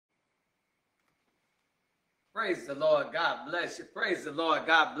Praise the Lord. God bless you. Praise the Lord.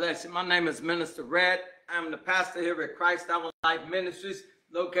 God bless you. My name is Minister Red. I'm the pastor here at Christ Our Life Ministries,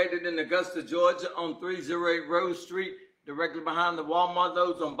 located in Augusta, Georgia, on 308 Rose Street, directly behind the Walmart.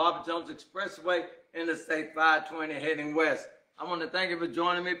 Those on Bobby Jones Expressway, Interstate 520, heading west. I want to thank you for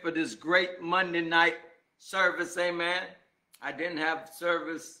joining me for this great Monday night service. Amen. I didn't have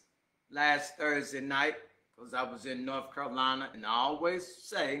service last Thursday night because I was in North Carolina, and I always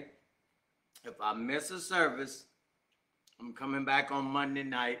say, if I miss a service, I'm coming back on Monday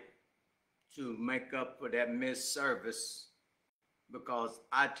night to make up for that missed service, because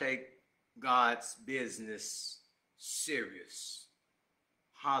I take God's business serious.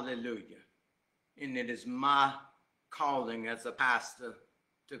 Hallelujah. And it is my calling as a pastor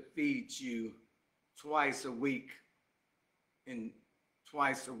to feed you twice a week, and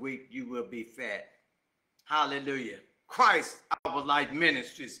twice a week you will be fed. Hallelujah. Christ Our Life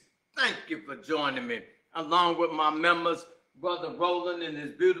Ministries. Thank you for joining me, along with my members, Brother Roland and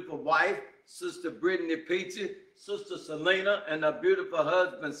his beautiful wife, Sister Brittany Peachy, Sister Selena and her beautiful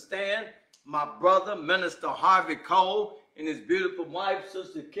husband Stan, my brother, Minister Harvey Cole, and his beautiful wife,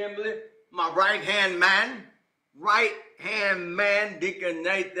 Sister Kimberly, my right-hand man, Deacon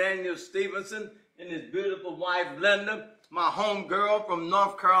Nathaniel Stevenson, and his beautiful wife, Linda, my homegirl from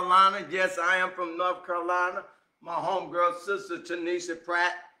North Carolina. Yes, I am from North Carolina. My homegirl, Sister Tanisha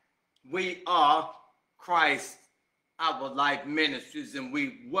Pratt. We are Christ Our Life Ministries, and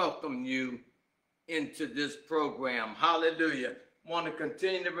we welcome you into this program. Hallelujah. Want to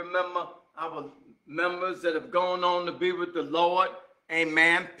continue to remember our members that have gone on to be with the Lord.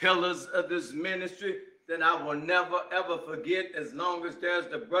 Amen. Pillars of this ministry that I will never, ever forget as long as there's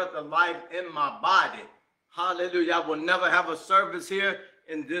the breath of life in my body. Hallelujah. I will never have a service here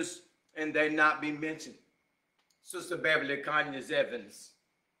in this and they not be mentioned. Sister Beverly Conyers Evans,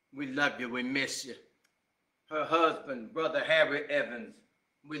 we love you. We miss you. Her husband, Brother Harry Evans,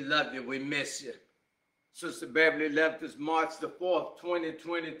 we love you. We miss you. Sister Beverly left us March the 4th,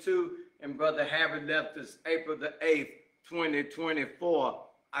 2022, and Brother Harry left us April the 8th, 2024.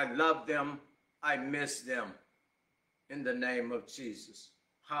 I love them. I miss them. In the name of Jesus.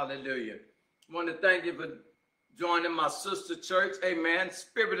 Hallelujah. I want to thank you for joining my sister church. Amen.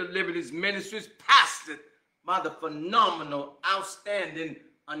 Spirit of Liberties Ministries, pastored by the phenomenal, outstanding,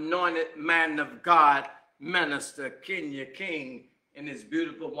 anointed man of God, Minister Kenya King, and his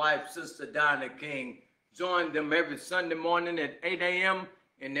beautiful wife, Sister Donna King. Join them every Sunday morning at 8 a.m.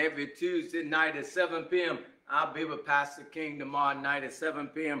 and every Tuesday night at 7 p.m. I'll be with Pastor King tomorrow night at 7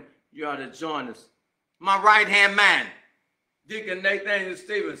 p.m. You ought to join us. My right-hand man, Deacon Nathaniel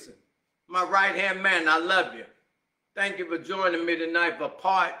Stevenson. My right-hand man, I love you. Thank you for joining me tonight for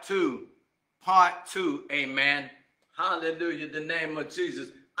part two. Part two, amen. Hallelujah, the name of Jesus.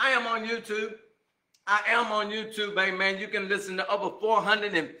 I am on YouTube. Amen. You can listen to over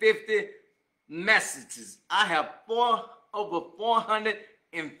 450 messages. I have over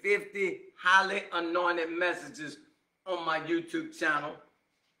 450 highly anointed messages on my YouTube channel.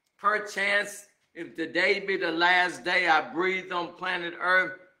 Perchance, if today be the last day I breathe on planet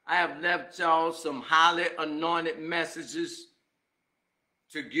Earth, I have left y'all some highly anointed messages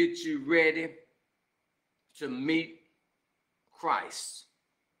to get you ready to meet Christ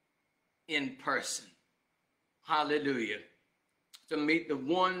in person. Hallelujah. To meet the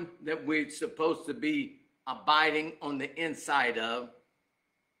one that we're supposed to be abiding on the inside of.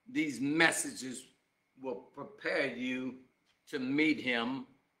 These messages will prepare you to meet him,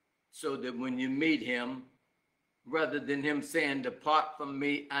 so that when you meet him, rather than him saying, "Depart from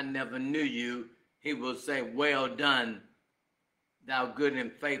me, I never knew you," he will say, "Well done, thou good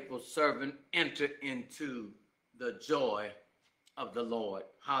and faithful servant, enter into the joy of the Lord."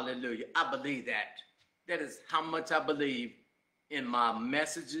 Hallelujah. I believe that. That is how much I believe in my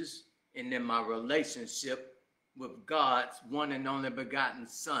messages and in my relationship with God's one and only begotten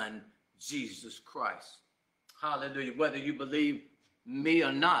Son, Jesus Christ. Hallelujah. Whether you believe me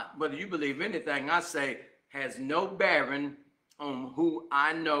or not, whether you believe anything I say, has no bearing on who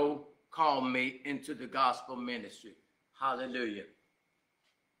I know called me into the gospel ministry. Hallelujah.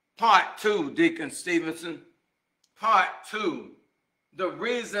 Part two, Deacon Stevenson. Part two. The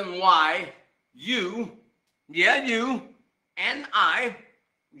reason why you and I,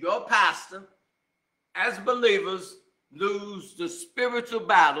 your pastor, as believers, lose the spiritual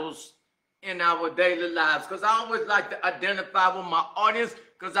battles in our daily lives. Because I always like to identify with my audience,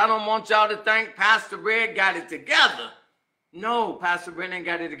 because I don't want y'all to think Pastor Red got it together. No, Pastor Red ain't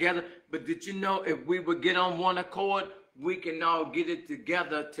got it together. But did you know if we would get on one accord, we can all get it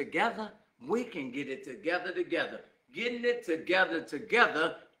together together? We can get it together. Getting it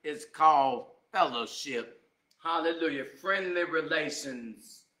together is called fellowship. hallelujah, friendly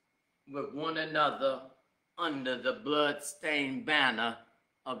relations with one another under the blood-stained banner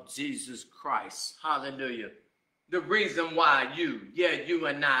of Jesus Christ. Hallelujah. The reason why you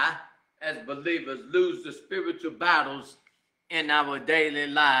and I, as believers, lose the spiritual battles in our daily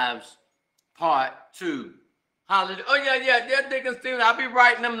lives, part 2. Hallelujah. Oh, yeah, Deacon Stephen. I'll be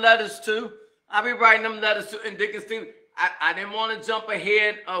writing them letters too. And Deacon Stephen, I didn't want to jump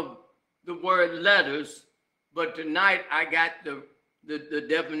ahead of the word letters, but tonight I got the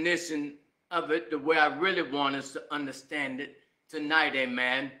definition of it the way I really want us to understand it tonight,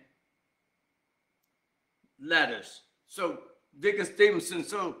 amen. Letters. So, Deacon Stevenson,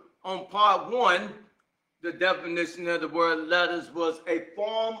 so on part 1, the definition of the word letters was a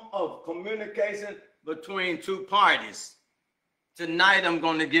form of communication between two parties. Tonight, I'm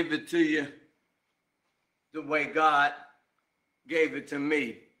going to give it to you the way God gave it to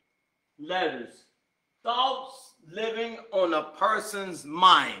me. Letters. Thoughts living on a person's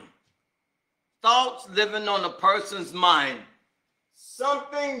mind. Thoughts living on a person's mind.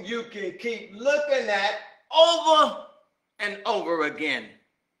 Something you can keep looking at over and over again.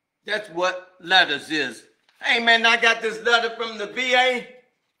 That's what letters is. Hey, man, I got this letter from the VA.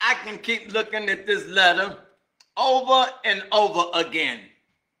 I can keep looking at this letter over and over again.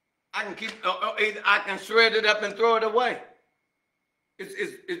 I can shred it up and throw it away.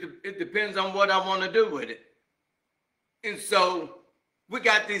 It depends on what I want to do with it. And so we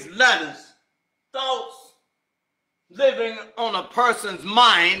got these letters, thoughts living on a person's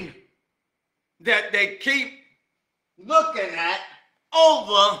mind that they keep looking at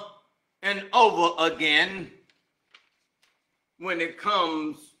over and over again when it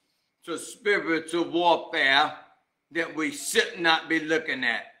comes to spiritual warfare that we should not be looking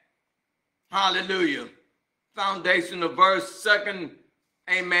at. Hallelujah. Foundational verse, 2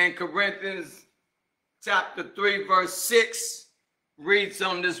 Corinthians chapter 3, verse 6 reads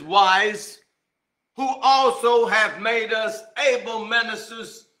on this wise, who also have made us able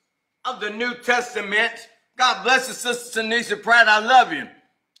ministers of the New Testament. God bless you, Sister Tanisha Pratt. I love you.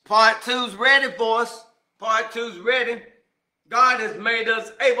 Part 2's ready for us. Part 2's ready. God has made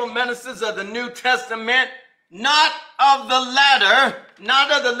us able ministers of the New Testament, not of the letter.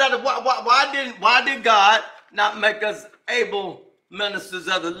 Not of the letter. Why did God not make us able ministers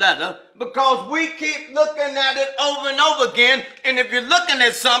of the letter? Because we keep looking at it over and over again. And if you're looking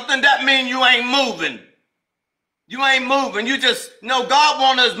at something, that means you ain't moving. You ain't moving. You just know God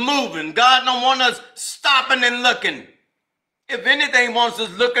wants us moving. God don't want us stopping and looking. If anything, wants us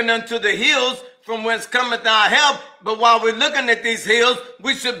looking unto the hills from whence cometh our help. But while we're looking at these hills,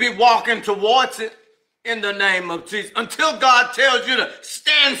 we should be walking towards it in the name of Jesus. Until God tells you to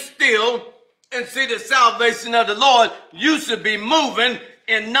stand still and see the salvation of the Lord, you should be moving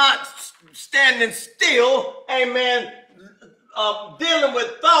and not standing still, amen, dealing with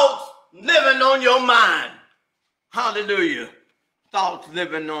thoughts living on your mind. Hallelujah. Thoughts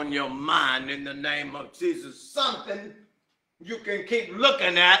living on your mind in the name of Jesus. Something you can keep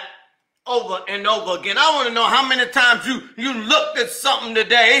looking at over and over again. I want to know how many times you looked at something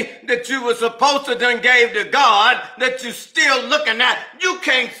today that you were supposed to then gave to God that you're still looking at. You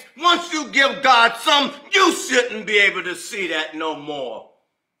can't, once you give God some, you shouldn't be able to see that no more.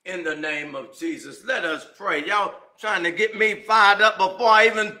 In the name of Jesus, let us pray. Y'all trying to get me fired up before I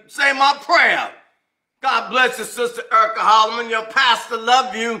even say my prayer. God bless you, Sister Erica Holloman. Your pastor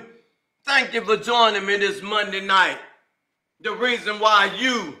love you. Thank you for joining me this Monday night. The reason why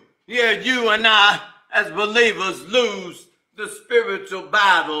you and I, as believers, lose the spiritual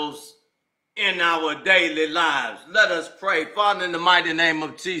battles in our daily lives. Let us pray. Father, in the mighty name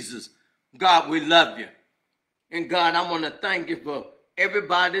of Jesus, God, we love you. And God, I want to thank you for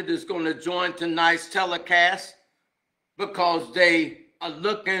everybody that's going to join tonight's telecast because they are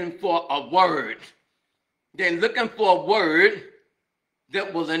looking for a word. They're looking for a word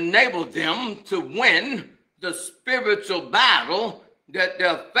that will enable them to win the spiritual battle that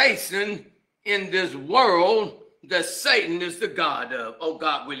they're facing in this world that Satan is the God of. Oh,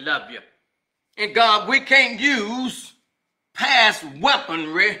 God, we love you. And God, we can't use past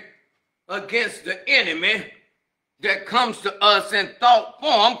weaponry against the enemy that comes to us in thought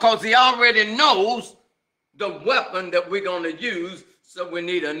form because he already knows the weapon that we're going to use. So we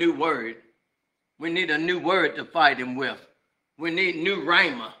need a new word. We need a new word to fight him with. We need new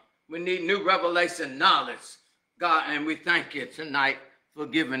rhema. We need new revelation knowledge. God, and we thank you tonight for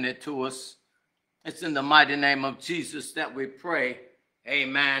giving it to us. It's in the mighty name of Jesus that we pray.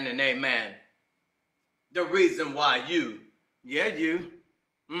 Amen and amen. The reason why you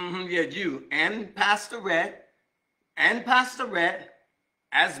and Pastorette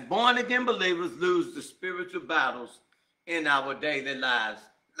as born-again believers, lose the spiritual battles in our daily lives.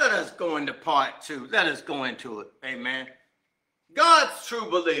 Let us go into part 2. Let us go into it. Amen. God's true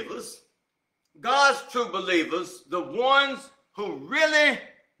believers, the ones who really,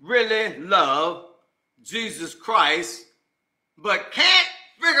 really love Jesus Christ, but can't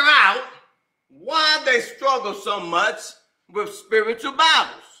figure out why they struggle so much with spiritual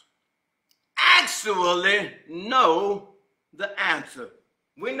battles, actually know the answer.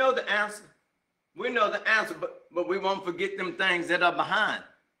 We know the answer. We know the answer, but we won't forget them things that are behind.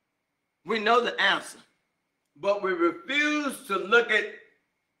 We know the answer, but we refuse to look at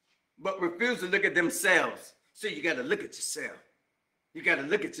themselves. See, you got to look at yourself. You got to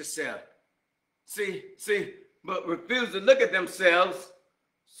look at yourself. See, but refuse to look at themselves,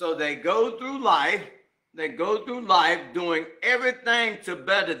 so they go through life doing everything to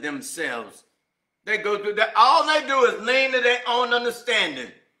better themselves. They go through that. All they do is lean to their own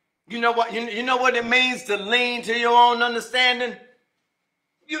understanding. You know what? You know what it means to lean to your own understanding?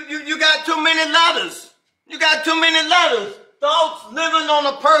 You got too many letters. You got too many letters. Thoughts living on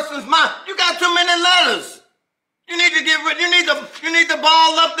a person's mind. You got too many letters. You need to get rid. You need to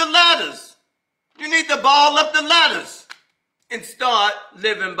ball up the letters. You need to ball up the letters and start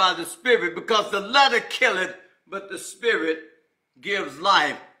living by the Spirit, because the letter killeth, but the Spirit gives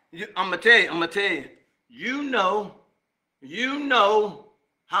life. I'm gonna tell you. You know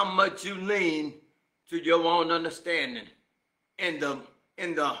how much you lean to your own understanding, and the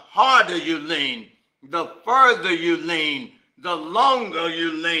harder you lean, the further you lean, the longer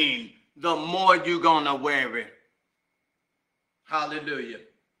you lean, the more you're gonna weary. Hallelujah.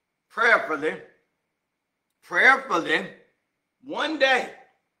 Prayerfully, one day,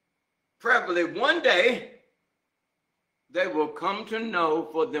 they will come to know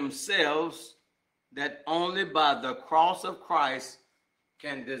for themselves that only by the cross of Christ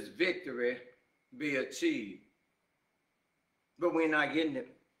can this victory be achieved. But we're not getting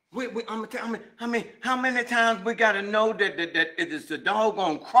it. I'm gonna tell you, how many times we got to know that it is the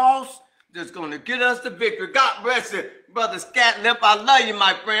doggone cross that's going to get us the victory. God bless you, Brother Scatlip. I love you,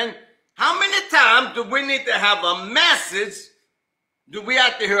 my friend. How many times do we need to have a message? Do we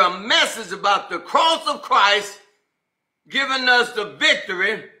have to hear a message about the cross of Christ giving us the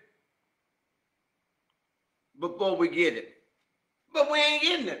victory before we get it? But we ain't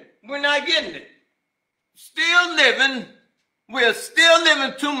getting it. We're not getting it. We're still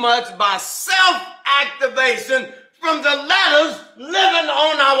living too much by self-activation from the letters living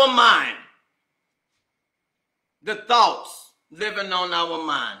on our mind. The thoughts living on our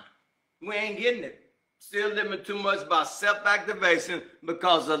mind. We ain't getting it. Still living too much by self-activation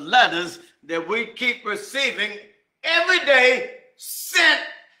because the letters that we keep receiving every day sent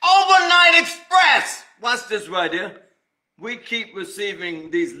overnight express. Watch this right here. We keep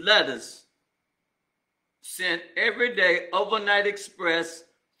receiving these letters sent every day overnight express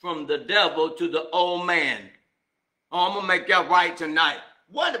from the devil to the old man. Oh, I'm gonna make y'all right tonight.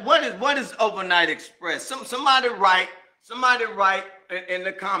 What is overnight express? Somebody write in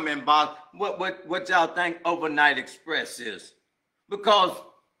the comment box what y'all think overnight express is. Because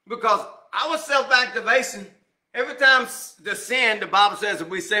our self-activation, every time the sin, the Bible says, if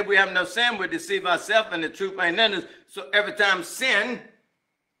we say we have no sin, we deceive ourselves and the truth ain't in us. So every time sin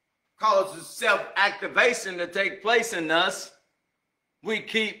causes self-activation to take place in us, we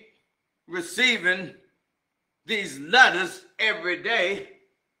keep receiving these letters every day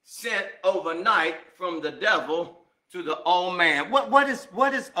sent overnight from the devil to the old man. What is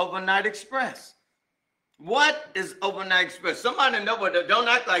overnight express? What is overnight express? Somebody know what? Don't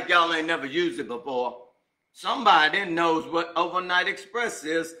act like y'all ain't never used it before. Somebody knows what overnight express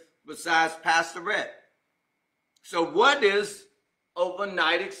is besides Pastorette. So what is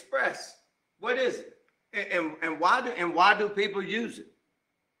overnight express? What is it? And why do people use it?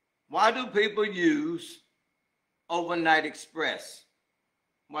 Why do people use overnight express?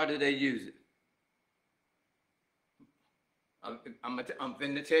 Why do they use it? I'm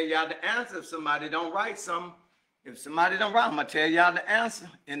finna tell y'all the answer if somebody don't write something. If somebody don't write, I'm gonna tell y'all the answer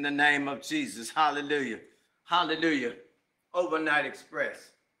in the name of Jesus. Hallelujah. Hallelujah. Overnight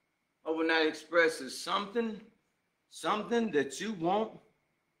express. Overnight express is something that you want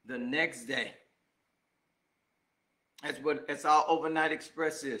the next day. That's all overnight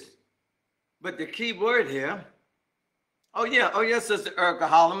express is. But the key word here, oh yeah, Sister Erica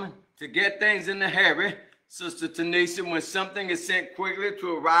Holloman, to get things in a hurry. Sister Tanisha, when something is sent quickly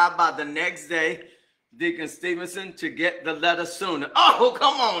to arrive by the next day. Deacon Stevenson, to get the letter sooner. Oh,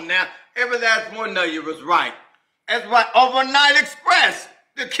 come on now. Every last one of you was right. That's right, overnight express.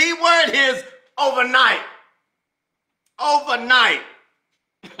 The key word here is overnight. Overnight.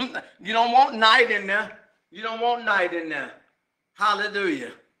 You don't want night in there. You don't want night in there.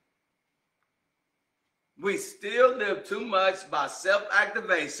 Hallelujah. We still live too much by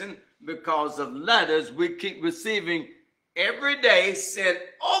self-activation because of letters we keep receiving every day sent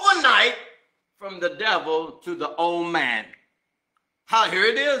overnight from the devil to the old man. Here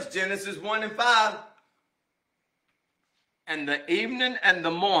it is, Genesis 1 and 5. And the evening and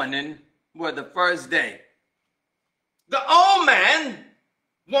the morning were the first day. The old man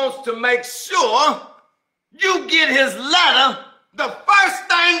wants to make sure you get his letter the first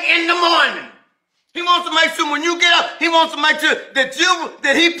thing in the morning. He wants to make sure when you get up, he wants to make sure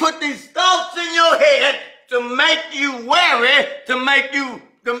that he put these thoughts in your head to make you worry, to make you,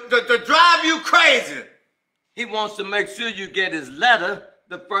 to drive you crazy. He wants to make sure you get his letter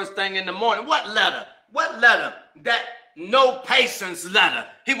the first thing in the morning. What letter? What letter? That no patience letter.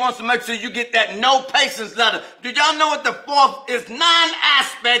 He wants to make sure you get that no patience letter. Do y'all know what the fourth is? 9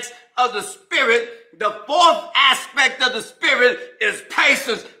 aspects of the Spirit. The fourth aspect of the Spirit is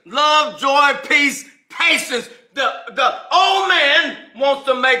patience. Love, joy, peace, patience. The old man wants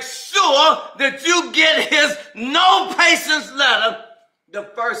to make sure that you get his no patience letter the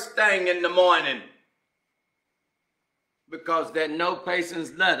first thing in the morning. Because that no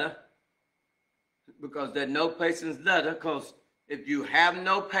patience letter, because if you have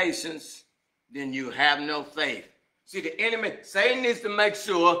no patience, then you have no faith. See, the enemy, Satan needs to make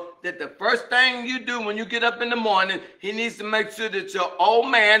sure that the first thing you do when you get up in the morning, he needs to make sure that your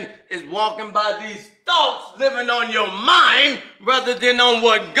old man is walking by these thoughts living on your mind rather than on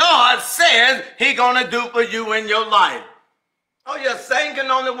what God says he's going to do for you in your life. Oh, yeah, Satan can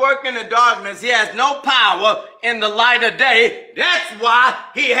only work in the darkness. He has no power in the light of day. That's why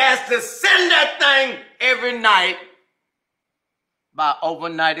he has to send that thing every night by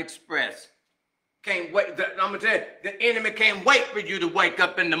overnight express. Can't wait. I'm going to tell you, the enemy can't wait for you to wake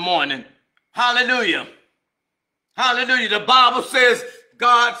up in the morning. Hallelujah. Hallelujah. The Bible says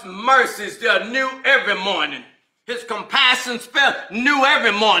God's mercies, they're new every morning. His compassions felt new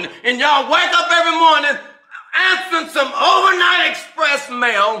every morning. And y'all wake up every morning answering some overnight express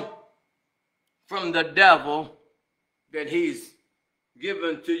mail from the devil that he's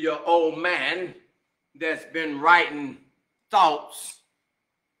given to your old man that's been writing thoughts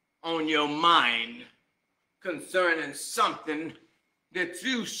on your mind concerning something that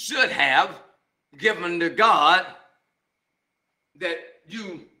you should have given to God that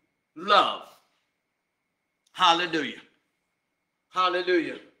you love. Hallelujah.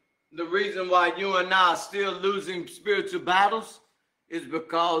 Hallelujah. The reason why you and I are still losing spiritual battles is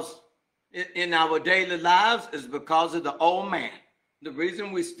because in our daily lives is because of the old man. The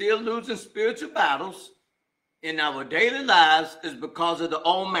reason we're still losing spiritual battles in our daily lives is because of the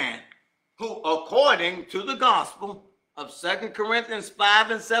old man, who, according to the gospel of 2 Corinthians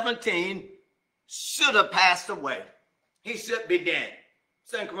 5 and 17, should have passed away. He should be dead.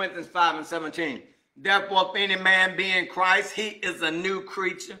 2 Corinthians 5 and 17. Therefore, if any man be in Christ, he is a new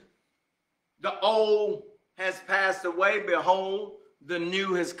creature. The old has passed away. Behold, the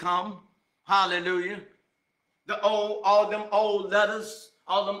new has come. Hallelujah. All them old letters,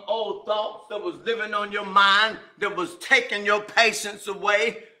 all them old thoughts that was living on your mind, that was taking your patience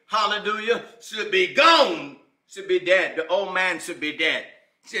away, hallelujah, should be gone, should be dead. The old man should be dead.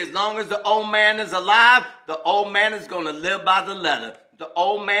 See, as long as the old man is alive, the old man is going to live by the letter. The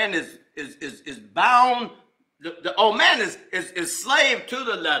old man is bound. The old man is slave to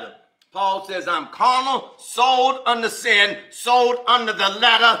the letter. Paul says, I'm carnal, sold under sin, sold under the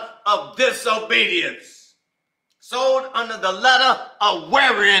letter of disobedience. Sold under the letter of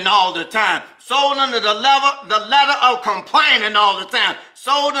worrying all the time. Sold under the letter of complaining all the time.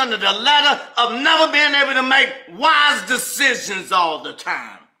 Sold under the letter of never being able to make wise decisions all the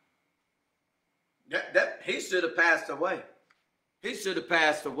time. He should have passed away. He should have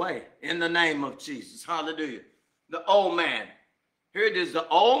passed away in the name of Jesus. Hallelujah. The old man. Here it is. The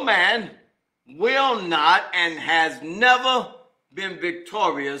old man will not and has never been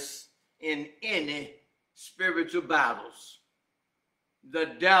victorious in any spiritual battles.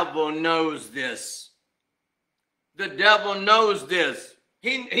 The devil knows this. The devil knows this.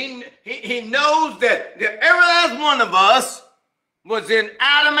 He knows that every last one of us was in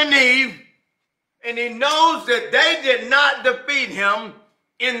Adam and Eve, and he knows that they did not defeat him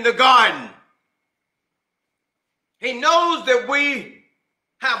in the garden. He knows that we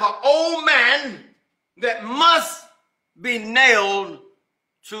have an old man that must be nailed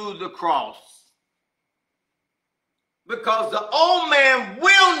to the cross. Because the old man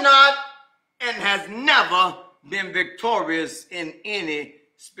will not and has never been victorious in any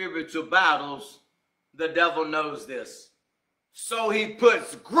spiritual battles. The devil knows this. So he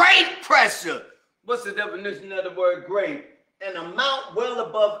puts great pressure. What's the definition of the word great? An amount well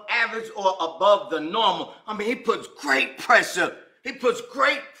above average or above the normal. I mean, he puts great pressure. He puts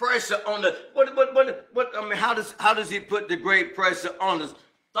great pressure on the, how does he put the great pressure on us?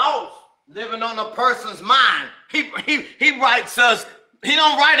 Thoughts living on a person's mind. He writes us, he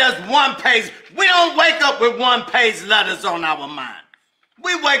don't write us one page. We don't wake up with one page letters on our mind.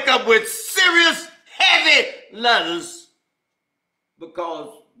 We wake up with serious, heavy letters because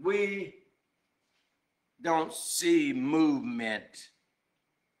we don't see movement.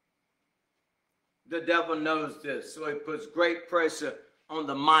 The devil knows this, so he puts great pressure on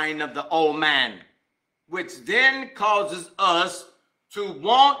the mind of the old man, which then causes us to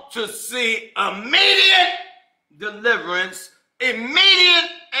want to see immediate deliverance, immediate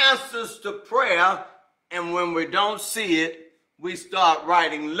answers to prayer, and when we don't see it, we start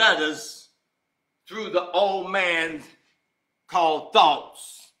writing letters through the old man called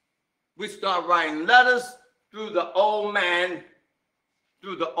thoughts. We start writing letters through the old man's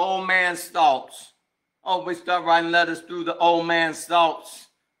thoughts. Oh, we start writing letters through the old man's thoughts.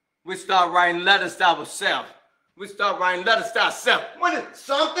 We start writing letters to ourselves. We start writing letters to ourselves. What is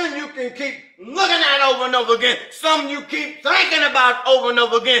something you can keep looking at over and over again? Something you keep thinking about over and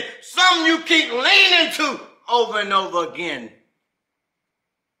over again. Something you keep leaning to over and over again.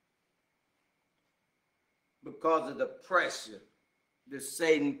 Because of the pressure that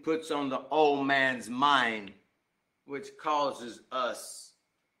Satan puts on the old man's mind, which causes us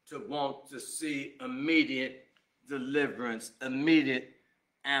to want to see immediate deliverance, immediate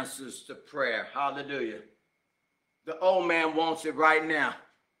answers to prayer. Hallelujah. The old man wants it right now.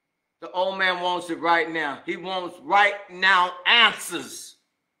 The old man wants it right now. He wants right now answers.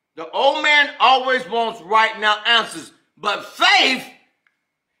 The old man always wants right now answers, but faith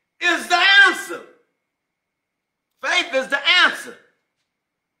is the answer. Faith is the answer.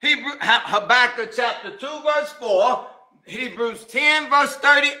 Habakkuk chapter 2 verse 4, Hebrews 10 verse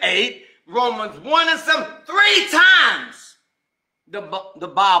 38, Romans 1 and 7, 3 times the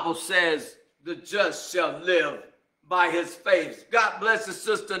Bible says the just shall live by his faith. God bless you,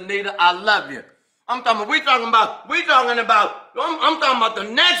 Sister Anita. I love you. I'm talking about the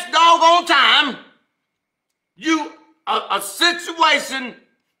next doggone time a situation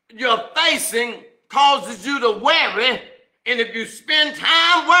you're facing causes you to worry, and if you spend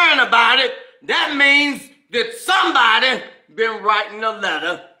time worrying about it, that means that somebody been writing a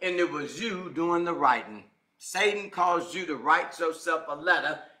letter and it was you doing the writing. Satan caused you to write yourself a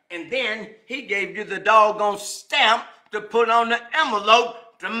letter, and then he gave you the doggone stamp to put on the envelope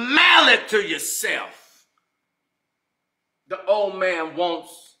to mail it to yourself. The old man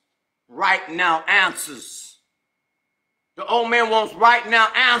wants right now answers. The old man wants right now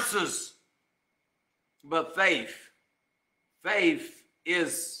answers. But faith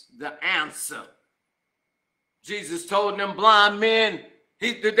is the answer. Jesus told them blind men,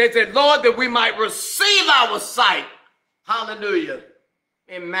 they said, Lord, that we might receive our sight. Hallelujah.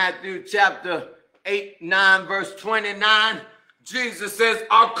 In Matthew chapter 8, 9, verse 29, Jesus says,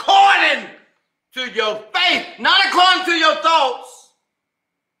 according to your faith, not according to your thoughts,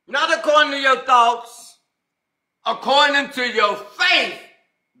 not according to your thoughts, according to your faith,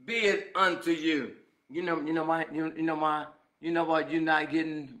 be it unto you. You know why you're not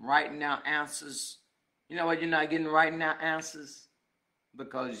getting right now answers? You know why you're not getting right now answers?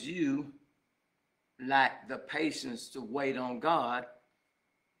 Because you lack the patience to wait on God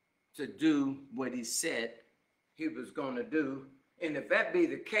to do what he said he was going to do. And if that be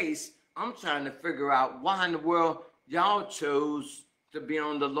the case, I'm trying to figure out why in the world y'all chose to be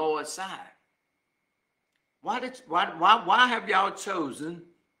on the Lord's side. Why have y'all chosen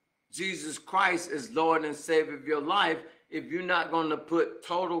Jesus Christ as Lord and Savior of your life if you're not going to put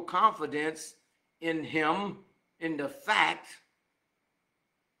total confidence in him, in the fact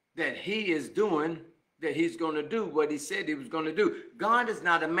that he is doing, that he's going to do what he said he was going to do? God is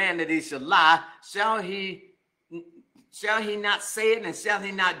not a man that he should lie. Shall he not say it, and shall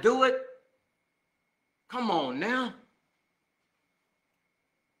he not do it? Come on now.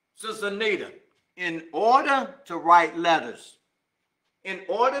 Sister Anita, in order to write letters,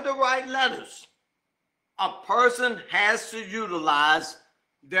 a person has to utilize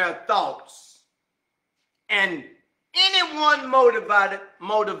their thoughts. And anyone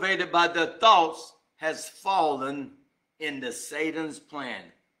motivated by their thoughts has fallen into Satan's plan.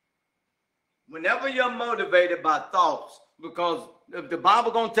 Whenever you're motivated by thoughts, because if the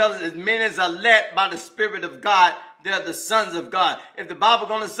Bible gonna tell us as many as are led by the Spirit of God, they're the sons of God. If the Bible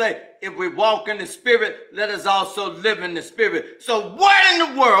gonna say, if we walk in the Spirit, let us also live in the Spirit. So what in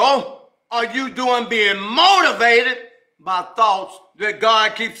the world are you doing being motivated by thoughts that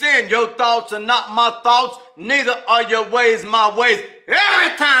God keeps saying, your thoughts are not my thoughts, neither are your ways my ways.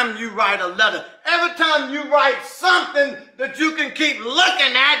 Every time you write a letter, every time you write something that you can keep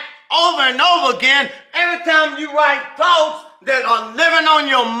looking at over and over again, every time you write thoughts that are living on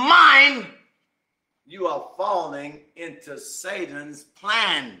your mind, you are falling into Satan's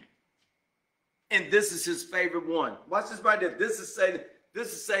plan. And this is his favorite one. Watch this right there. This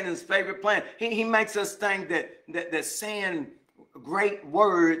is Satan's favorite plan. He makes us think that saying great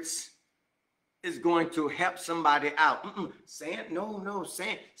words is going to help somebody out. Saying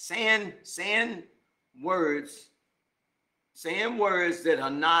words that are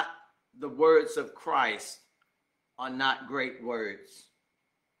not the words of Christ are not great words.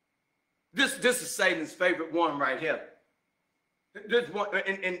 This is Satan's favorite one right here. This one,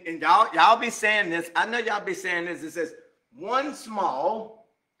 and y'all be saying this. I know y'all be saying this. It says one small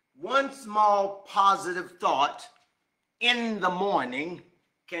positive thought in the morning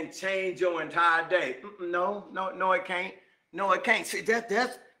can change your entire day. No, it can't. No, it can't. See,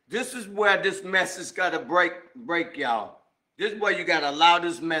 this is where this message got to break y'all. This is where you got to allow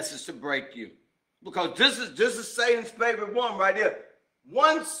this message to break you, because this is Satan's favorite one right here.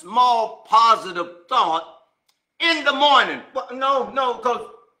 One small positive thought in the morning. But no,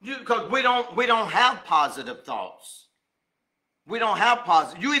 because we don't have positive thoughts. We don't have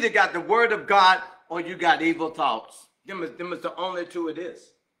positive. You either got the word of God or you got evil thoughts. Them is the only two it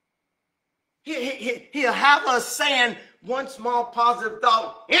is. He'll have us saying one small positive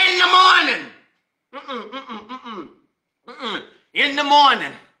thought in the morning. In the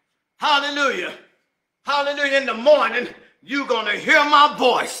morning. Hallelujah. Hallelujah. In the morning, you're going to hear my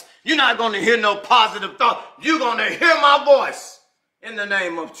voice. You're not going to hear no positive thought. You're going to hear my voice in the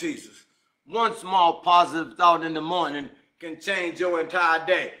name of Jesus. One small positive thought in the morning can change your entire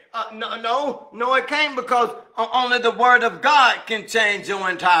day. No, it can't, because only the word of God can change your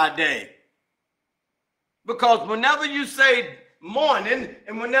entire day. Because whenever you say morning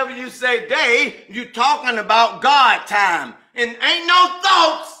and whenever you say day, you're talking about God time. And ain't no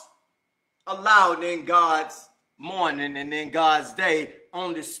thoughts allowed in God's morning and in God's day,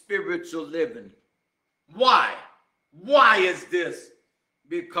 only spiritual living. Why? Why is this?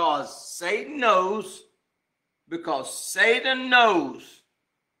 Because Satan knows,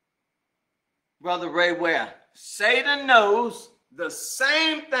 Brother Ray Ware, Satan knows the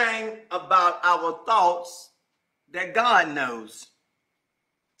same thing about our thoughts that God knows.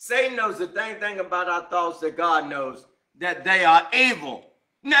 Satan knows the same thing about our thoughts that God knows, that they are evil.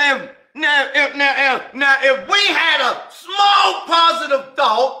 Now, if we had a small positive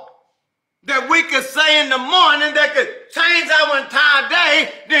thought that we could say in the morning that could change our entire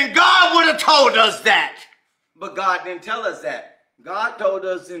day, then God would have told us that. But God didn't tell us that. God told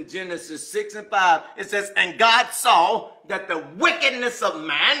us in Genesis 6:5, it says, and God saw that the wickedness of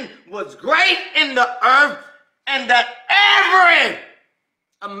man was great in the earth, and that every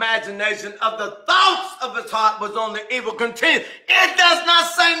imagination of the thoughts of his heart was only evil continually. It does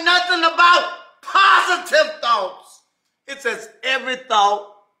not say nothing about positive thoughts. It says every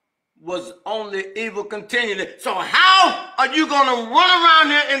thought was only evil continually. So how are you going to run around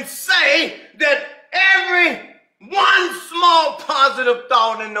here and say that every one small positive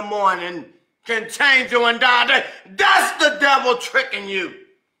thought in the morning can change your entire day? That's the devil tricking you.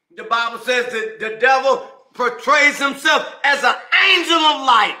 The Bible says that the devil portrays himself as an angel of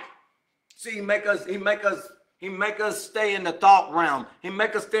light. See, he make us stay in the thought realm. He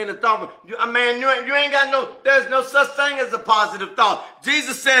make us stay in the thought realm. You ain't got no, there's no such thing as a positive thought.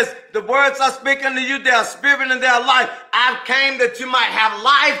 Jesus says, the words I speak unto you, they are spirit and they are life. I came that you might have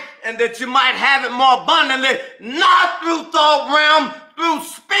life and that you might have it more abundantly, not through thought realm, through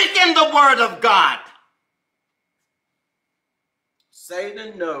speaking the word of God.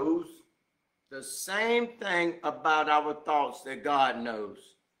 Satan knows the same thing about our thoughts that God knows,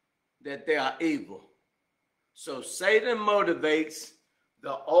 that they are evil. So Satan motivates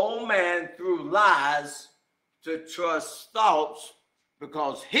the old man through lies to trust thoughts,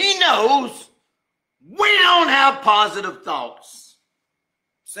 because he knows we don't have positive thoughts.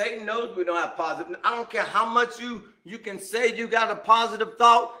 Satan knows we don't have positive. I don't care how much you can say you got a positive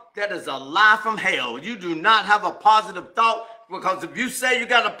thought. That is a lie from hell. You do not have a positive thought. Because if you say you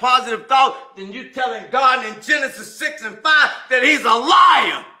got a positive thought, then you're telling God in Genesis 6:5 that he's a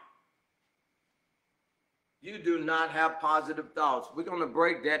liar. You do not have positive thoughts. We're going to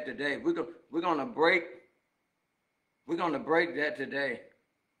break that today. We're going to break that today.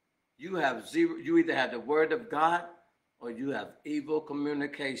 You have zero. You either have the word of God or you have evil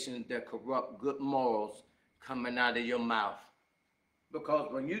communication that corrupt good morals coming out of your mouth.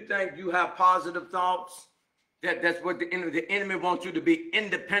 Because when you think you have positive thoughts, That's what the enemy wants you to be,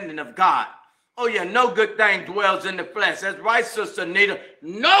 independent of God. Oh yeah, no good thing dwells in the flesh. That's right, Sister Anita.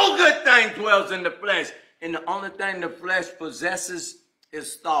 No good thing dwells in the flesh. And the only thing the flesh possesses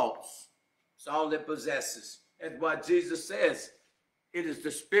is thoughts. It's all it possesses. That's why Jesus says, it is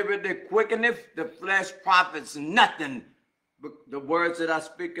the spirit that quickeneth, the flesh profits nothing. But the words that I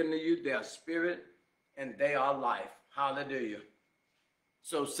speak unto you, they are spirit and they are life. Hallelujah.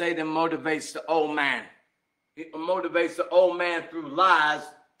 So Satan motivates the old man. It motivates the old man through lies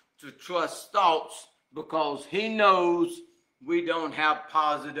to trust thoughts because he knows we don't have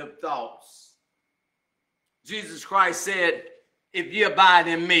positive thoughts. Jesus Christ said, if you abide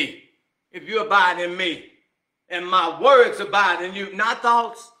in me, and my words abide in you, not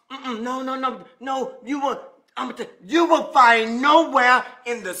thoughts. No, you will find nowhere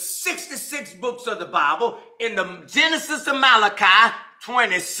in the 66 books of the Bible, in the Genesis to Malachi,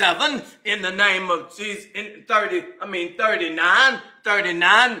 27, in the name of Jesus, in 39,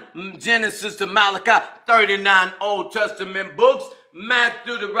 Genesis to Malachi, 39 Old Testament books,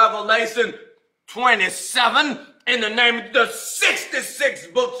 Matthew to Revelation, 27, in the name of the 66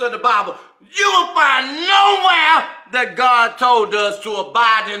 books of the Bible. You will find nowhere that God told us to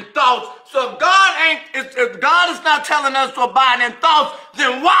abide in thoughts. So if God is not telling us to abide in thoughts,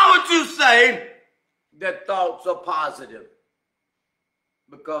 then why would you say that thoughts are positive?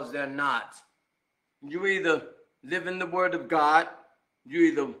 Because they're not. You either live in the Word of God, you're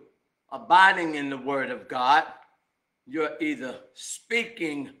either abiding in the Word of God, you're either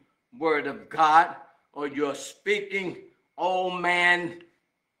speaking Word of God, or you're speaking old man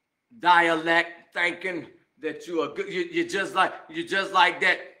dialect, thinking that you are good. You're just like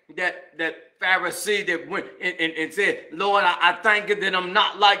that Pharisee that went and said, Lord, I thank you that I'm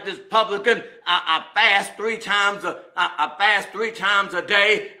not like this publican. I fast 3 times. I fast 3 times a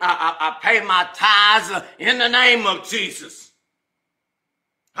day. I pay my tithes in the name of Jesus.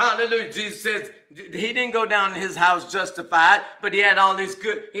 Hallelujah. Jesus says he didn't go down to his house justified, but he had all these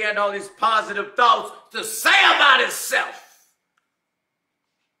positive thoughts to say about himself.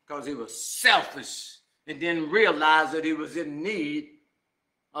 Because he was selfish and didn't realize that he was in need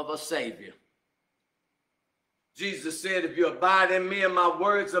of a Savior. Jesus said, if you abide in me and my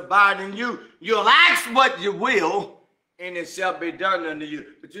words abide in you, you'll ask what you will, and it shall be done unto you.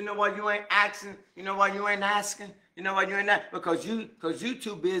 But you know why you ain't asking? You know why you ain't asking? You know why you ain't asking? Because you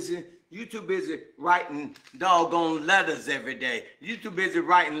too busy. You too busy writing doggone letters every day. You too busy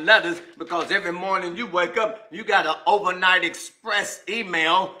writing letters because every morning you wake up, you got an overnight express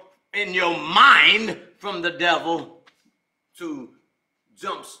email in your mind from the devil to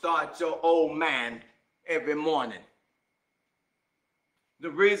jumpstart your old man every morning.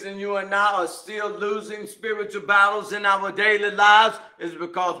 The reason you and I are still losing spiritual battles in our daily lives is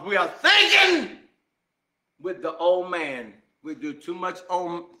because we are thinking with the old man. We do too much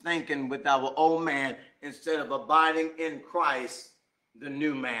old thinking with our old man instead of abiding in Christ, the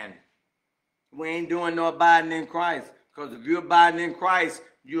new man. We ain't doing no abiding in Christ, because if you're abiding in Christ,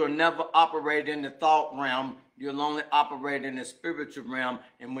 you'll never operate in the thought realm. You'll only operate in the spiritual realm.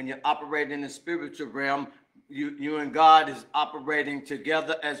 And when you operate in the spiritual realm, you and God is operating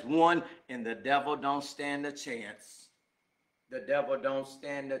together as one, and the devil don't stand a chance. The devil don't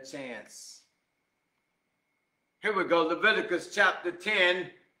stand a chance. Here we go, Leviticus chapter 10,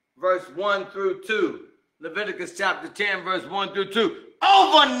 verse 1 through 2. Leviticus chapter 10, verse 1 through 2.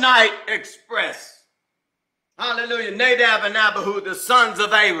 Overnight express. Hallelujah. Nadab and Abihu, the sons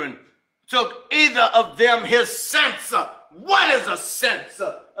of Aaron, took either of them his censer. What is a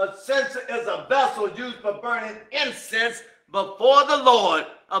censer? A censer is a vessel used for burning incense before the Lord.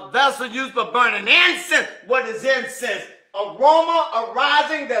 A vessel used for burning incense. What is incense? Aroma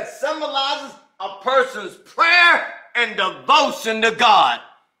arising that symbolizes a person's prayer and devotion to God.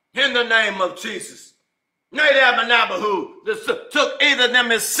 In the name of Jesus. Nadab and Abihu took either of them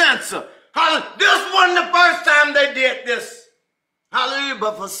his censer. This wasn't the first time they did this. Hallelujah.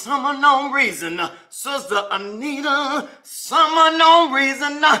 But for some unknown reason, Sister Anita, some unknown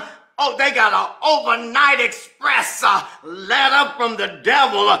reason, they got an overnight express letter from the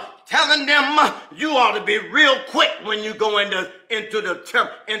devil telling them you ought to be real quick when you go into the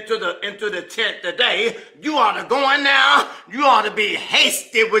tent today. You ought to go in there. You ought to be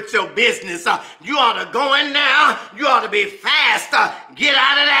hasty with your business. You ought to go in there. You ought to be fast. get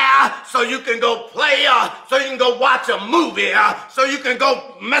out of there so you can go play, so you can go watch a movie, so you can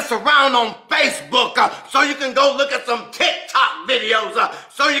go mess around on Facebook, so you can go look at some TikTok videos,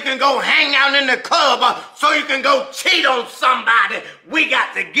 so you can go hang out in the club, so you can go cheat on somebody. We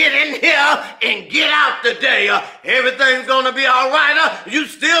got to get in here and get out today. Everything's gonna be all right. You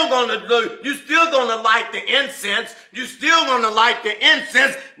still gonna light the incense. You still gonna light the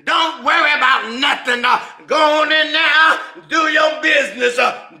incense. Don't worry about nothing. Go on in there, do your business.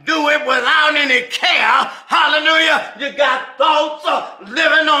 Do it without any care. Hallelujah. You got thoughts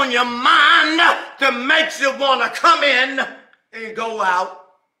living on your mind that makes you want to come in and go out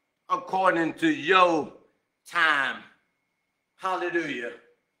according to your time. Hallelujah.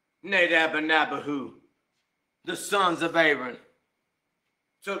 Nadab and Abihu, the sons of Aaron,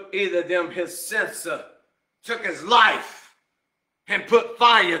 took either them his censer, took his life, and put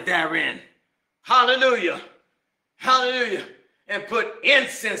fire therein. Hallelujah. Hallelujah. And put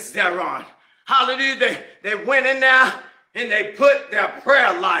incense thereon. Hallelujah. They went in there and they put their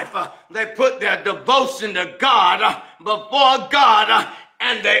prayer life, they put their devotion to God before God,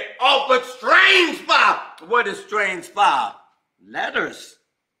 and they offered strange fire. What is strange fire? Letters.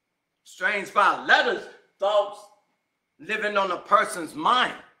 Strange fire. Letters. Thoughts living on a person's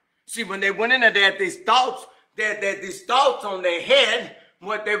mind. See, when they went in there, they had these thoughts. They had these thoughts on their head,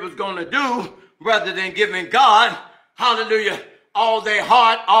 what they was going to do, rather than giving God, hallelujah, all their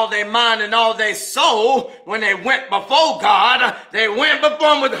heart, all their mind, and all their soul. When they went before God, they went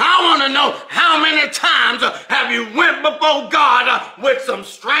before him with, I want to know how many times have you went before God with some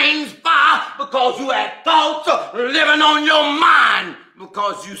strange fire because you had thoughts living on your mind,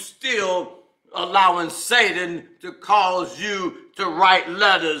 because you still allowing Satan to cause you to write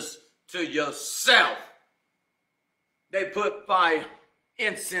letters to yourself. They put fire,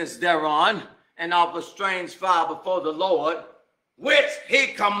 incense thereon, and offer strange fire before the Lord, which he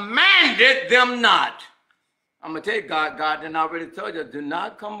commanded them not. I'm going to tell you, God didn't already tell you, do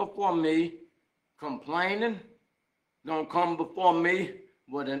not come before me complaining. Don't come before me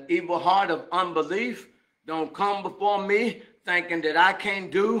with an evil heart of unbelief. Don't come before me thinking that I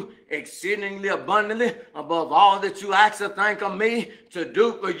can't do exceedingly abundantly above all that you ask or think of me to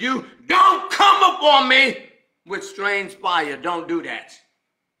do for you. Don't come before me with strange fire. Don't do that.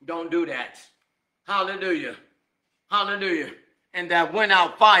 Don't do that. Hallelujah. Hallelujah. And that went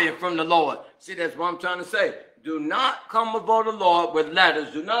out fire from the Lord. See, that's what I'm trying to say. Do not come before the Lord with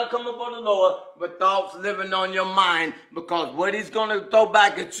letters. Do not come before the Lord with thoughts living on your mind, because what he's going to throw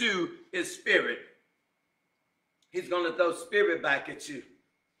back at you is spirit. He's going to throw spirit back at you.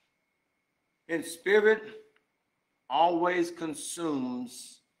 And spirit always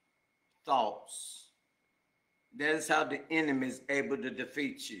consumes thoughts. That is how the enemy is able to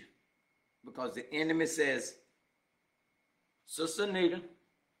defeat you. Because the enemy says, Sister Anita,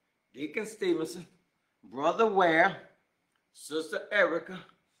 Deacon Stevenson, Brother Ware, Sister Erica,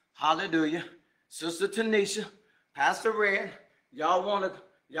 hallelujah, Sister Tanisha, Pastor Red, y'all want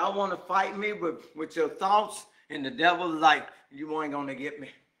to fight me with your thoughts? And the devil's like, you ain't gonna get me.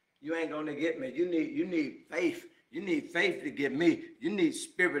 You ain't gonna get me. You need faith. You need faith to get me. You need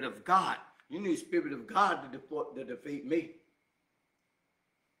Spirit of God. You need Spirit of God to defeat me.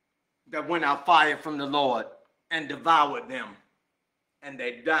 That went out fire from the Lord and devoured them, and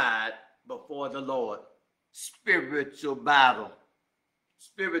they died before the Lord. Spiritual battle.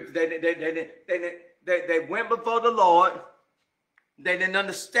 Spirit. They went before the Lord. They didn't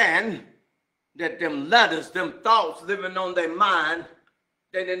understand that them letters, them thoughts living on their mind,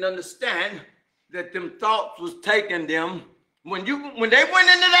 they didn't understand that them thoughts was taking them. When they went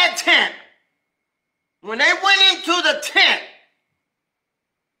into that tent, when they went into the tent,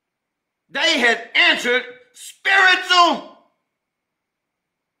 they had entered spiritual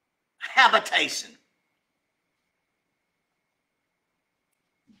habitation.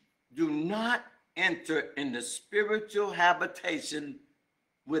 Do not enter in the spiritual habitation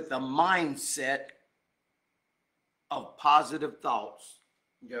with a mindset of positive thoughts.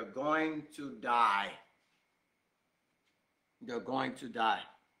 You're going to die. You're going to die.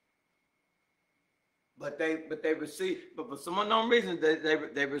 But for some unknown reason,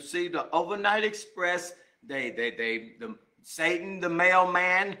 they received an overnight express. Satan, the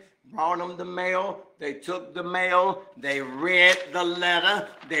mailman, brought them the mail. They took the mail. They read the letter.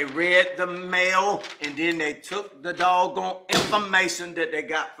 They read the mail. And then they took the doggone information that they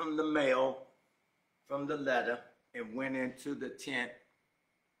got from the mail, from the letter, and went into the tent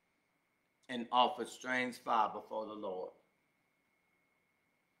and offered strange fire before the Lord.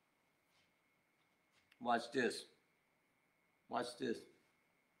 Watch this. Watch this.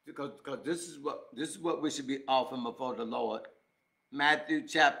 Because this is what we should be offering before the Lord. Matthew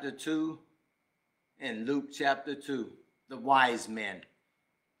chapter 2 and Luke chapter 2. The wise men.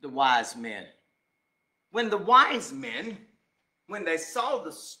 The wise men. When the wise men, when they saw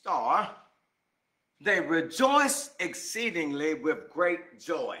the star, they rejoiced exceedingly with great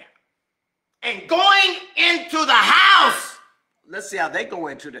joy. And going into the house, let's see how they go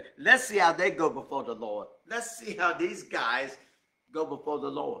let's see how they go before the Lord. Let's see how these guys go before the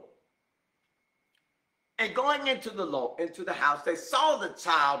Lord. And going into the house, they saw the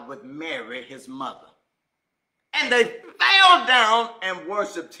child with Mary, his mother. And they fell down and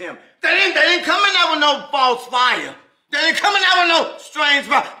worshiped him. They didn't come in there with no false fire. They didn't come in there with no strange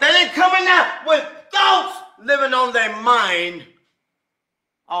fire. They didn't come in there with thoughts living on their mind.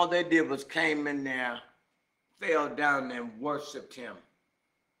 All they did was came in there, fell down and worshiped him.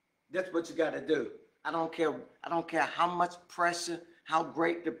 That's what you got to do. I don't care how much pressure, how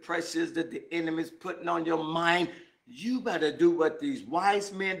great the pressure is that the enemy's putting on your mind. You better do what these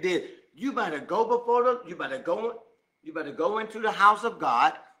wise men did. You better go before them. You better go into the house of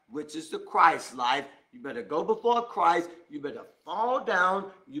God, which is the Christ life. You better go before Christ. You better fall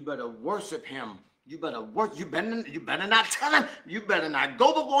down. You better worship him. You better worship. You better not tell him. You better not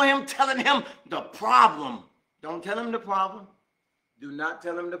go before him telling him the problem. Don't tell him the problem. Do not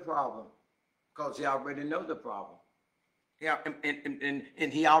tell him the problem, because he already knows the problem. Yeah,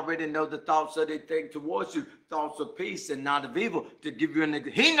 and he already knows the thoughts that he think towards you, thoughts of peace and not of evil, to give you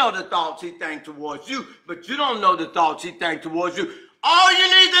he knows the thoughts he think towards you, but you don't know the thoughts he think towards you. All you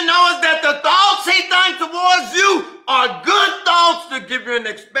need to know is that the thoughts he think towards you are good thoughts to give you an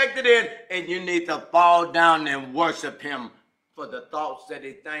expected end, and you need to fall down and worship him for the thoughts that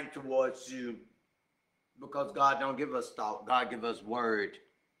he think towards you, because God don't give us thought. God give us word.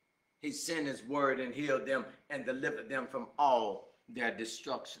 He sent his word and healed them and delivered them from all their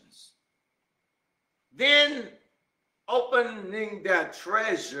destructions. Then, opening their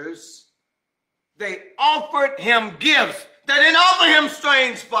treasures, they offered him gifts. They didn't offer him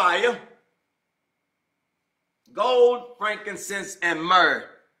strange fire. Gold, frankincense, and myrrh.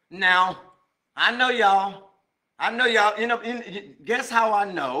 Now, I know y'all, guess how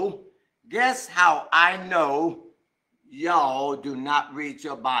I know? Guess how I know y'all do not read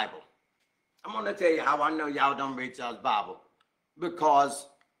your Bible? I'm going to tell you how I know y'all don't read y'all's Bible. Because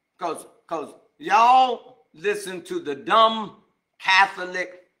y'all listen to the dumb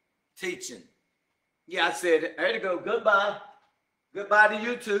Catholic teaching. Yeah, I said, there you go, goodbye. Goodbye to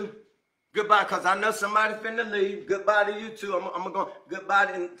you too. Goodbye, because I know somebody's finna leave. Goodbye to you too. I'm going to go,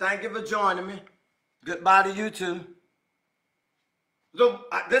 goodbye, and thank you for joining me. Goodbye to you too. So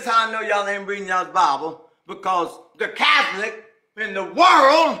this is how I know y'all ain't reading y'all's Bible, because the Catholic in the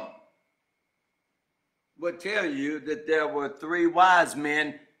world will tell you that there were 3 wise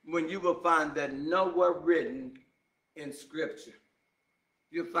men, when you will find that nowhere written in Scripture.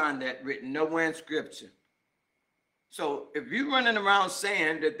 You'll find that written nowhere in Scripture. So if you're running around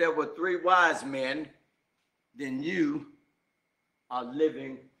saying that there were 3 wise men, then you are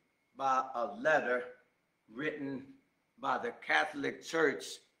living by a letter written by the Catholic Church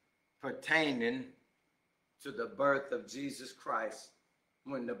pertaining to the birth of Jesus Christ.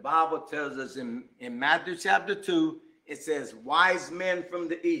 When the Bible tells us in Matthew chapter 2, it says wise men from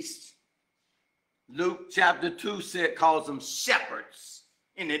the east. Luke chapter 2 calls them shepherds.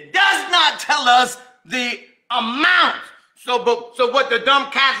 And it does not tell us the amount. So what the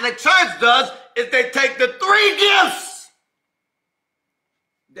dumb Catholic Church does is they take the 3 gifts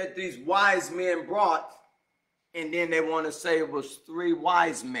that these wise men brought, and then they want to say it was 3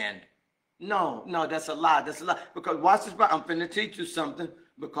 wise men. No, that's a lie. That's a lie. Because watch this. I'm finna teach you something.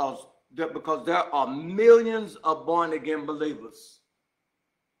 Because there are millions of born-again believers.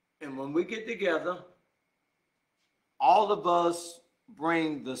 And when we get together, all of us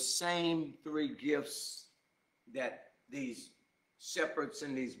bring the same 3 gifts that these shepherds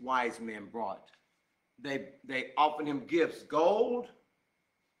and these wise men brought. They offered him gifts: gold,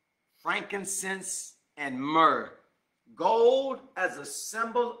 frankincense, and myrrh. Gold as a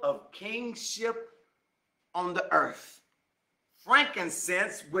symbol of kingship on the earth.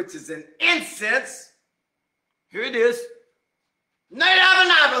 Frankincense, which is an incense. Here it is. Nadab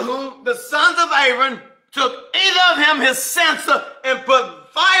and Abihu, the sons of Aaron, took either of him his censer and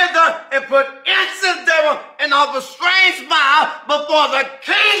put fire there and put incense there and offered strange fire before the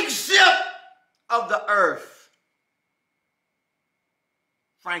kingship of the earth.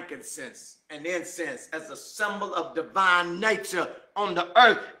 Frankincense and incense as a symbol of divine nature on the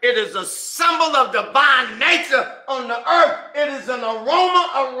earth. It is a symbol of divine nature on the earth. It is an aroma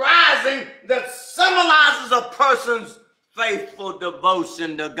arising that symbolizes a person's faithful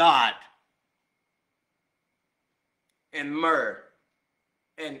devotion to God. And myrrh.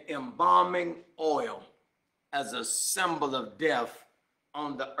 and embalming oil as a symbol of death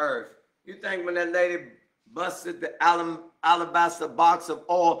on the earth. You think when that lady busted the alabaster box of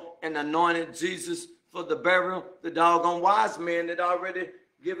oil and anointed Jesus for the burial, the doggone wise men had already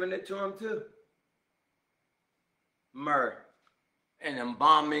given it to him too? Myrrh and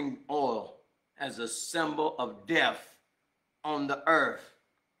embalming oil as a symbol of death on the earth.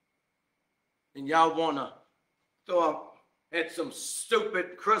 And y'all want to throw up at some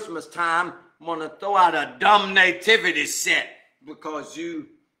stupid Christmas time, want to throw out a dumb nativity set because you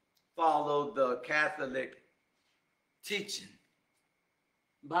follow the Catholic teaching.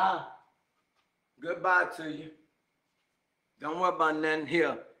 Bye. Goodbye to you. Don't worry about nothing.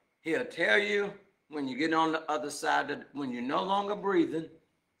 He'll tell you when you get on the other side of, when you're no longer breathing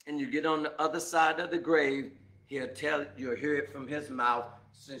and you get on the other side of the grave, you'll hear it from his mouth,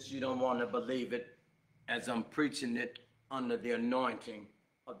 since you don't want to believe it as I'm preaching it under the anointing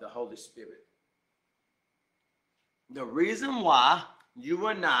of the Holy Spirit. The reason why you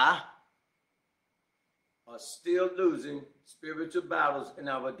and I are still losing spiritual battles in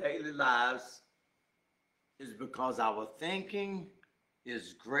our daily lives is because our thinking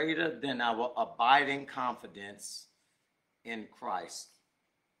is greater than our abiding confidence in Christ.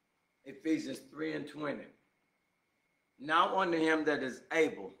 Ephesians 3:20. Now unto him that is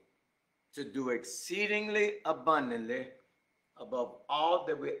able to do exceedingly abundantly above all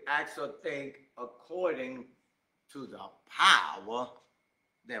that we ask or think, according to the power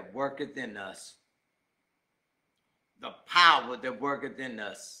that worketh in us. The power that worketh in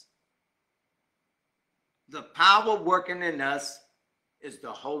us. The power working in us is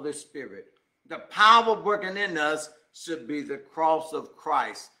the Holy Spirit. The power working in us should be the cross of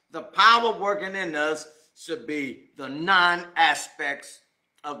Christ. The power working in us should be the 9 aspects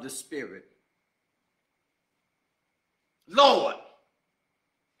of the Spirit. Lord,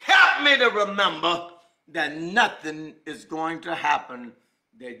 help me to remember that nothing is going to happen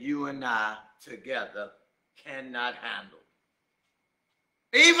that you and I together cannot handle.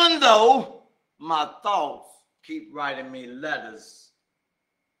 Even though my thoughts keep writing me letters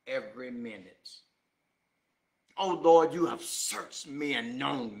every minute. Oh Lord, you have searched me and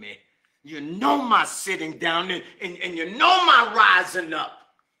known me. You know my sitting down and you know my rising up.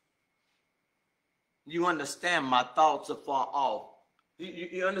 You understand my thoughts are far off.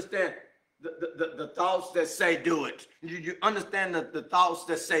 You understand the thoughts that say do it. You understand the thoughts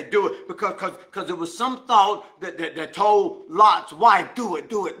that say do it, because it was some thought that told Lot's wife, do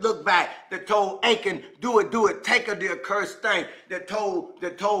it, look back. That told Achan, do it, take her the accursed thing. That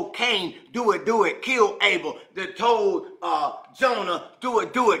told Cain, do it, kill Abel. That told Jonah, do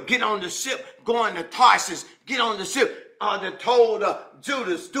it, get on the ship, going to Tarshish, get on the ship. That told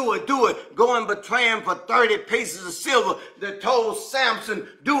Judas, do it, go and betray him for 30 pieces of silver. That told Samson,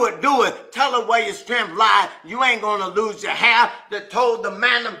 do it, tell her where your strength lies, you ain't gonna lose your hair. That told the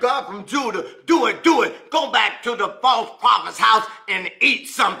man of God from Judah, do it, go back to the false prophet's house and eat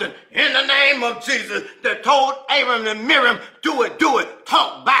something in the name of Jesus. That told Aaron and Miriam, do it,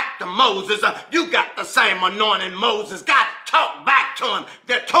 talk back to Moses. You got the same anointing Moses got, talk back to him.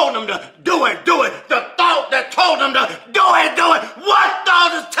 That told him to do it, the thought that told him to do it. What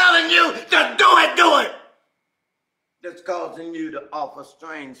thought is telling you to do it? That's causing you to offer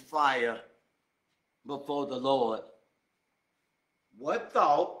strange fire before the Lord. What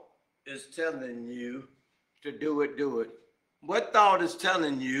thought is telling you to do it? What thought is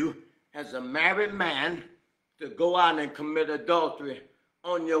telling you as a married man to go out and commit adultery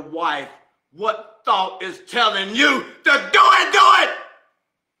on your wife? What thought is telling you to do it?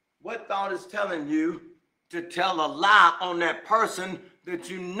 What thought is telling you to tell a lie on that person that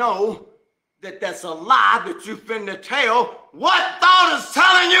you know that's a lie that you finna tell? What thought is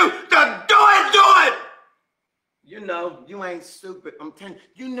telling you to do it? You know, you ain't stupid. I'm telling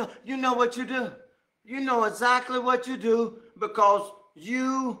you, you know what you do. You know exactly what you do, because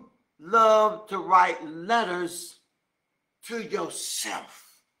you love to write letters to yourself.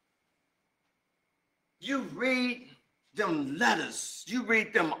 You read them letters. You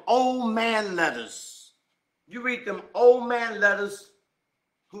read them old man letters. You read them old man letters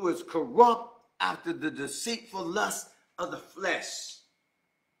who is corrupt after the deceitful lust of the flesh.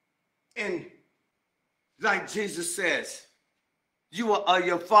 And like Jesus says, you are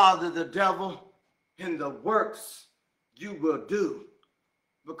your father the devil, and the works you will do,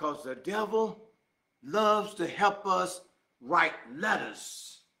 because the devil loves to help us write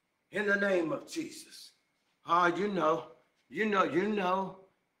letters in the name of Jesus.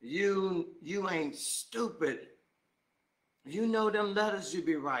 You ain't stupid. You know them letters you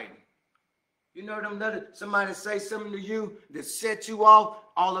be writing. You know them letters? Somebody say something to you that set you off.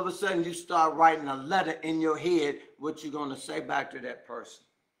 All of a sudden, you start writing a letter in your head. What you're gonna say back to that person?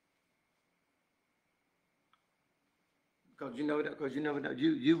 Because you know that. Because you never know.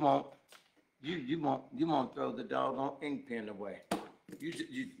 You won't throw the doggone ink pen away.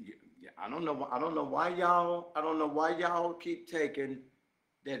 I don't know why y'all keep taking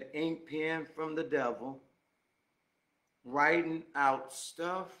that ink pen from the devil, writing out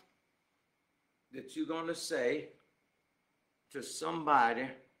stuff that you're gonna say to somebody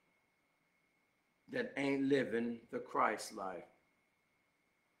that ain't living the Christ life.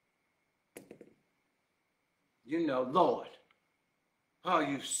 You know, Lord, oh,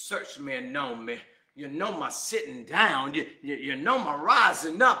 you searched me and known me. You know my sitting down. You know my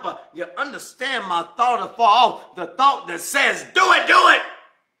rising up. You understand my thought of fall. The thought that says, do it, do it.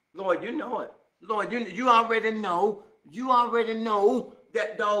 Lord, you know it. Lord, you already know. You already know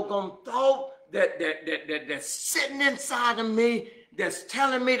that doggone thought that's sitting inside of me that's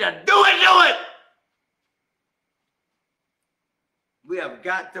telling me to do it. We have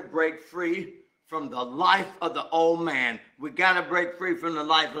got to break free from the life of the old man. We got to break free from the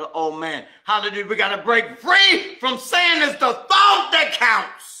life of the old man. Hallelujah. We got to break free from saying it's the thought that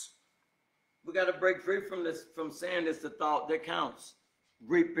counts. We got to break free from saying it's the thought that counts.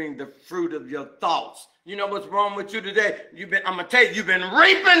 Reaping the fruit of your thoughts. You know what's wrong with you today? I'm going to tell you, you've been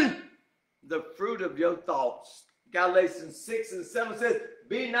reaping the fruit of your thoughts. Galatians 6 and 7 says,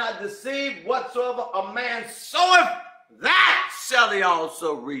 be not deceived, whatsoever a man soweth, that shall he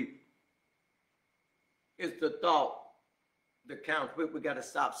also reap. It's the thought that counts. We got to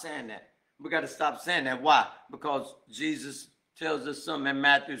stop saying that. We got to stop saying that. Why? Because Jesus tells us something in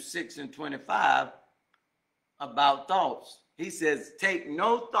Matthew 6 and 25 about thoughts. He says, take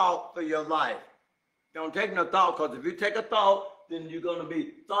no thought for your life. Don't take no thought, because if you take a thought, then you're going to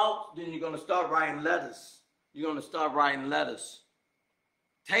be thoughts, then you're going to start writing letters. You're going to start writing letters.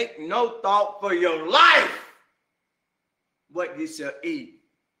 Take no thought for your life. What you shall eat,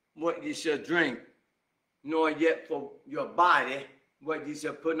 what you shall drink, nor yet for your body what you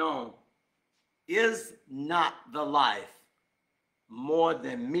shall put on. Is not the life more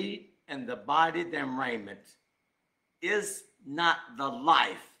than meat, and the body than raiment? Is not the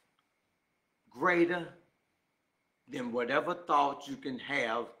life greater than whatever thoughts you can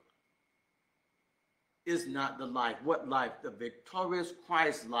have? Is not the life. What life? The victorious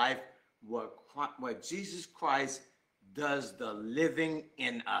Christ life, where Jesus Christ does the living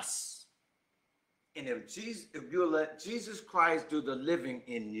in us. And if you let Jesus Christ do the living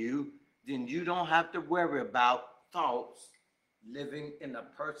in you, then you don't have to worry about thoughts living in a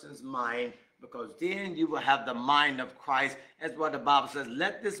person's mind, because then you will have the mind of Christ. That's what the Bible says.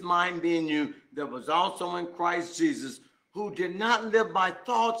 Let this mind be in you that was also in Christ Jesus, who did not live by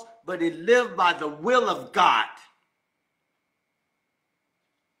thoughts, but he lived by the will of God.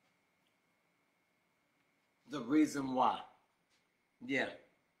 The reason why.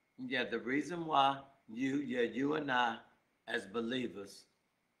 The reason why you and I, as believers,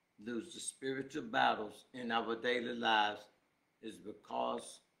 lose the spiritual battles in our daily lives is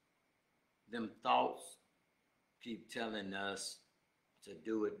because them thoughts keep telling us to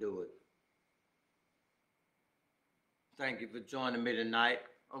do it. Thank you for joining me tonight.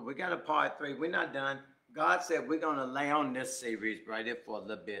 Oh, we got a part 3. We're not done. God said we're going to lay on this series right here for a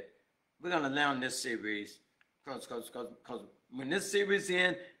little bit. We're going to lay on this series because when this series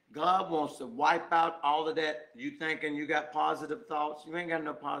ends, God wants to wipe out all of that. You thinking you got positive thoughts? You ain't got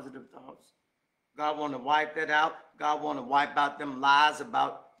no positive thoughts. God want to wipe that out. God want to wipe out them lies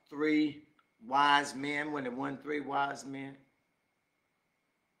about 3 wise men when there weren't 3 wise men.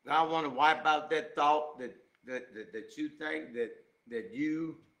 God want to wipe out that thought that you think that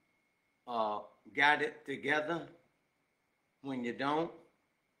you got it together when you don't.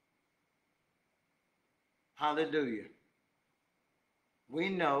 Hallelujah. We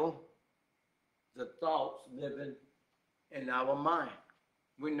know the thoughts living in our mind.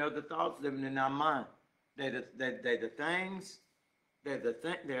 We know the thoughts living in our mind. They're the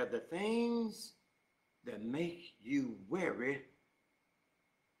things that make you worry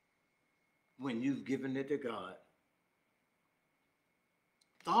when you've given it to God.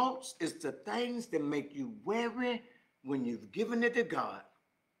 Thoughts is the things that make you worry when you've given it to God.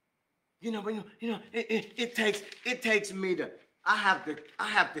 It takes me to. I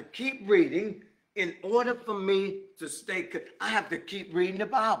have to keep reading in order for me to stay. I have to keep reading the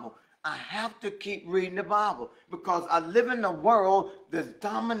Bible. I have to keep reading the Bible because I live in a world that's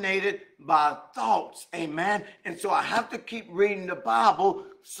dominated by thoughts. Amen. And so I have to keep reading the Bible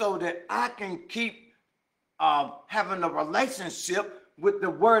so that I can keep having a relationship with the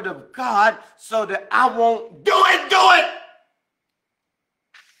word of God so that I won't do it.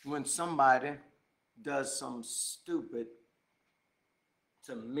 When somebody does something stupid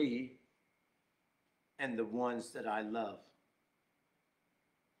to me and the ones that I love.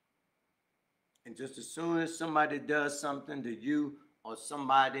 And just as soon as somebody does something to you or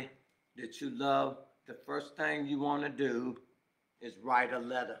somebody that you love, the first thing you want to do is write a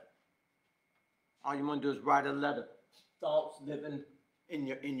letter. All you want to do is write a letter. Thoughts living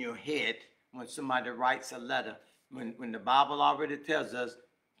in your head when somebody writes a letter. When the Bible already tells us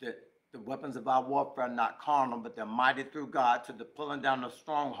that the weapons of our warfare are not carnal, but they're mighty through God to the pulling down of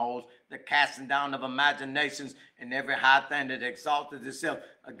strongholds, the casting down of imaginations, and every high thing that exalted itself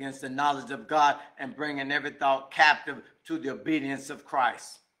against the knowledge of God, and bringing every thought captive to the obedience of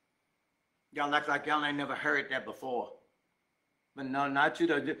Christ. Y'all act like y'all ain't never heard that before. But no, not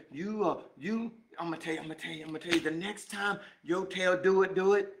you. I'm gonna tell you. The next time your tail do it.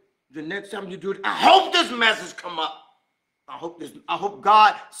 The next time you do it, I hope this message come up. I hope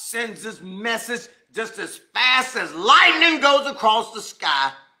God sends this message just as fast as lightning goes across the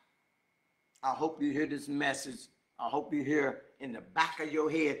sky. I hope you hear this message. I hope you hear in the back of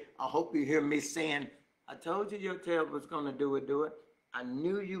your head. I hope you hear me saying, I told you your tail was gonna do it. I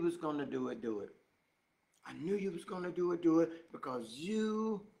knew you was gonna do it. I knew you was gonna do it because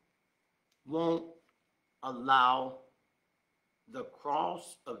you won't allow the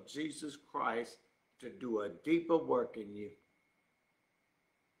cross of Jesus Christ to do a deeper work in you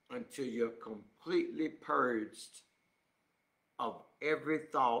until you're completely purged of every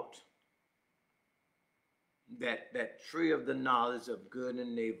thought that tree of the knowledge of good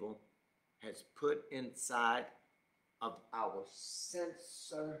and evil has put inside of our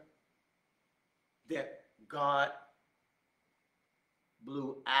sensor that God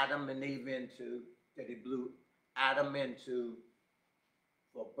blew Adam and Eve into, that he blew Adam into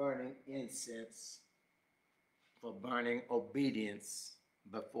for burning incense, for burning obedience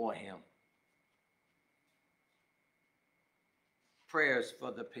before him. Prayers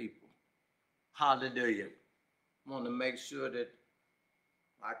for the people. Hallelujah. I want to make sure that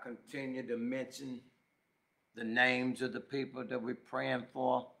I continue to mention the names of the people that we're praying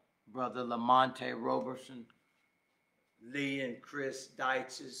for. Brother Lamonte Roberson, Lee and Chris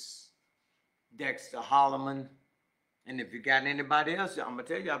Deitches, Dexter Holloman. And if you got anybody else, I'm gonna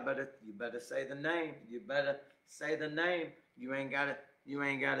tell you, you better say the name. You better say the name. You ain't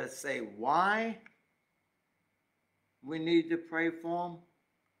gotta say why we need to pray for them.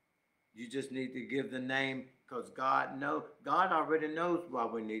 You just need to give the name, because God already knows why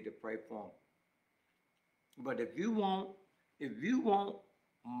we need to pray for them. But if you want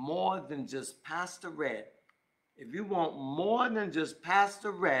more than just Pastor Red, if you want more than just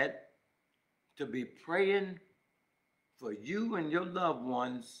Pastor Red to be praying for you and your loved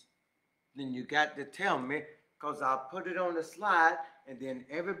ones, then you got to tell me, because I'll put it on the slide, and then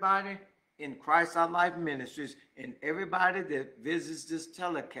everybody in Christ Our Life Ministries and everybody that visits this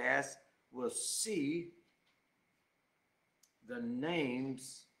telecast will see the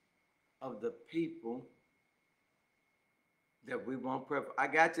names of the people that we want prayer for. I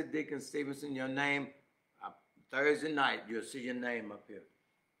got you, Deacon Stevenson, your name. Thursday night, you'll see your name up here.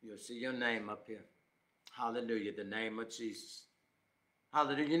 You'll see your name up here. Hallelujah, the name of Jesus.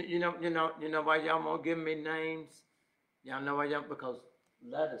 Hallelujah. You know why y'all won't give me names? Y'all know why y'all? Because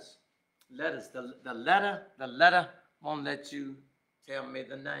letters. The letter won't let you tell me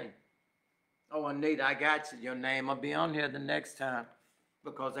the name. Oh, Anita, I got you. Your name will be on here the next time.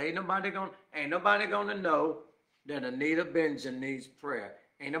 Because ain't nobody gonna know that Anita Benjamin needs prayer.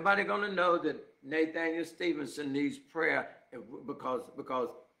 Ain't nobody gonna know that Nathaniel Stevenson needs prayer, because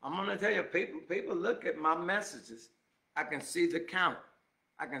I'm gonna tell you, people look at my messages. I can see the count.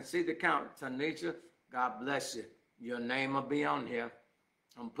 Tanisha, God bless you. Your name will be on here.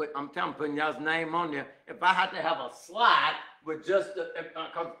 I'm putting y'all's name on there. If I had to have a slide with just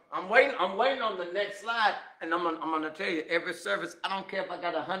because I'm waiting on the next slide, and I'm gonna tell you, every service, I don't care if I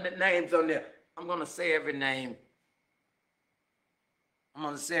got 100 names on there. I'm gonna say every name. I'm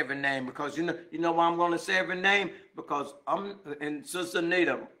going to say every name, because you know why I'm going to say every name? Because and Sister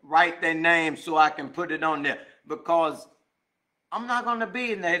Anita, write their name so I can put it on there. Because I'm not going to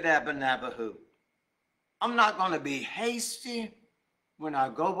be nabba-nabba-hoo. I'm not going to be hasty when I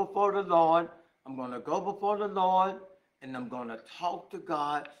go before the Lord. I'm going to go before the Lord, and I'm going to talk to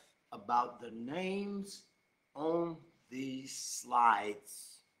God about the names on these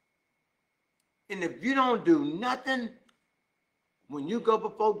slides. And if you don't do nothing, when you go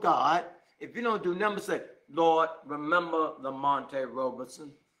before God, if you don't do nothing, say, Lord, remember Lamonte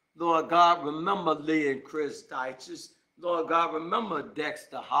Roberson. Lord God, remember Lee and Chris Deitches. Lord God, remember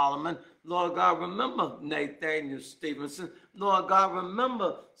Dexter Holloman. Lord God, remember Nathaniel Stevenson. Lord God,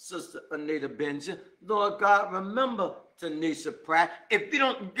 remember Sister Anita Benja. Lord God, remember Tanisha Pratt. If you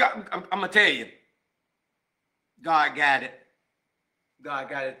don't, I'm going to tell you, God got it. God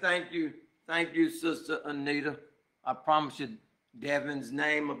got it. Thank you. Thank you, Sister Anita. I promise you, Devin's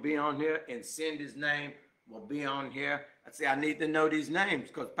name will be on here and Cindy's name will be on here. I say I need to know these names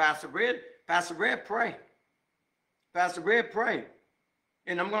because Pastor Red pray. Pastor Red pray.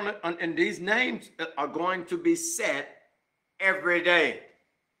 And and these names are going to be set every day.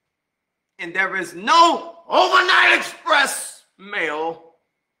 And there is no overnight express mail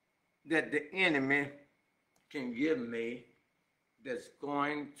that the enemy can give me that's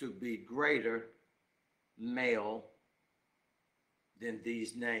going to be greater mail than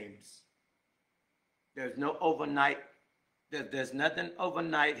these names. There's no overnight, there's nothing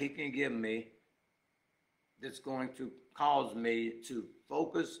overnight he can give me that's going to cause me to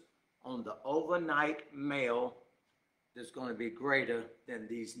focus on the overnight mail that's going to be greater than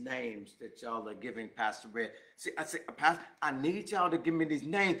these names that y'all are giving Pastor Red. See, I say, Pastor, I need y'all to give me these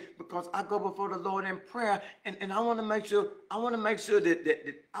names because I go before the Lord in prayer, and I want to make sure,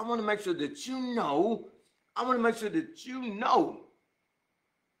 that you know,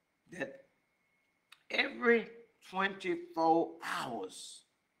 that every 24 hours,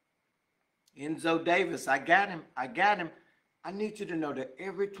 Enzo Davis, I got him. I need you to know that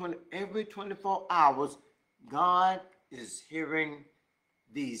every 24 hours, God is hearing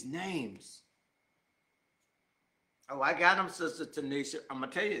these names. Oh, I got them, Sister Tanisha. I'm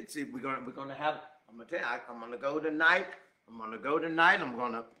gonna tell you. See, we're gonna have. I'm gonna tell you. I'm gonna go tonight.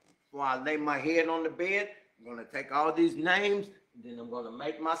 Before I lay my head on the bed, I'm gonna take all these names, and then I'm gonna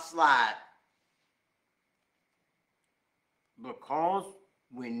make my slide. Because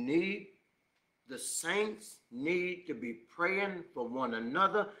the saints need to be praying for one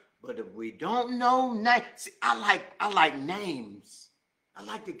another. But if we don't know names, see, I like names. I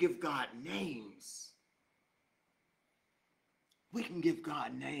like to give God names. We can give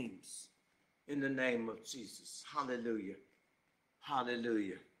God names in the name of Jesus. Hallelujah.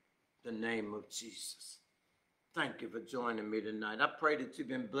 Hallelujah. The name of Jesus. Thank you for joining me tonight. I pray that you've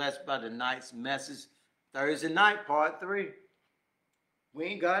been blessed by tonight's message. Thursday night, part 3.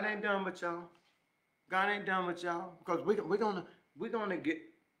 God ain't done with y'all. God ain't done with y'all. Because we're gonna get,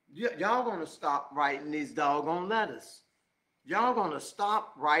 y'all gonna stop writing these doggone letters. Y'all gonna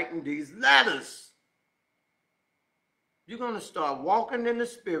stop writing these letters. You're gonna start walking in the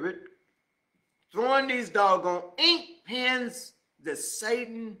Spirit, throwing these doggone ink pens that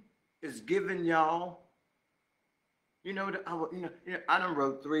Satan is giving y'all. I done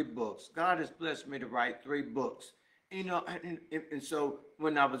wrote 3 books. God has blessed me to write 3 books. And so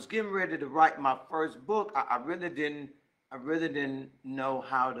when I was getting ready to write my first book, I really didn't know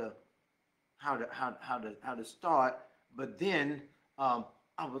how to start. But then I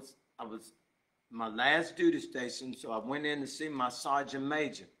was my last duty station, so I went in to see my sergeant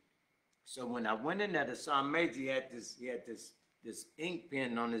major. So when I went in there, the sergeant major, he had this ink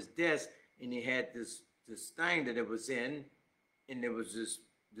pen on his desk, and he had this thing that it was in, and there was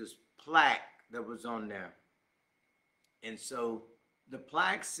this plaque that was on there. And so the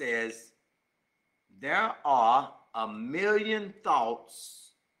plaque says, there are 1,000,000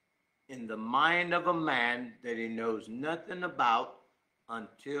 thoughts in the mind of a man that he knows nothing about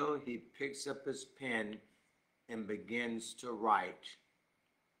until he picks up his pen and begins to write.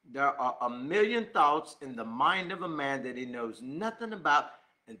 There are 1,000,000 thoughts in the mind of a man that he knows nothing about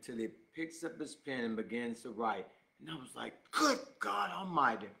until he picks up his pen and begins to write. And I was like, good God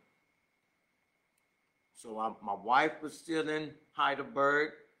Almighty. So my wife was still in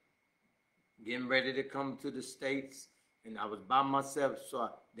Heidelberg, getting ready to come to the States, and I was by myself.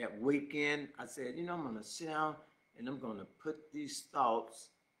 So that weekend, I said, I'm going to sit down and I'm going to put these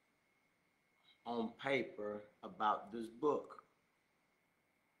thoughts on paper about this book.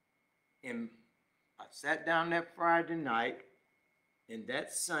 And I sat down that Friday night, and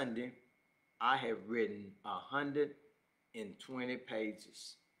that Sunday, I had written 120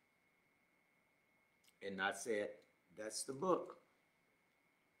 pages. And I said, that's the book.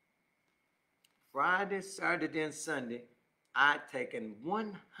 Friday, Saturday, and Sunday, I'd taken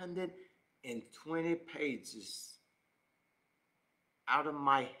 120 pages out of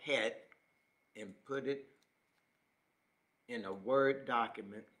my head and put it in a Word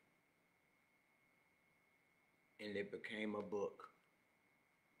document, and it became a book.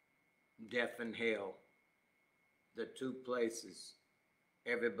 Death and Hell, the 2 places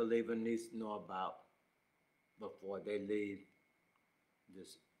every believer needs to know about before they leave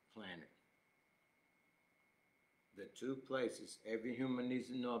this planet. The two places every human needs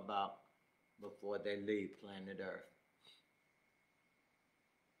to know about before they leave planet Earth.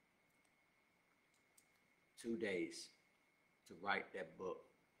 2 days to write that book,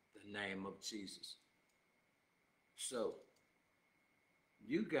 The Name of Jesus. So,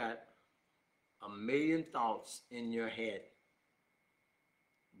 you got 1,000,000 thoughts in your head.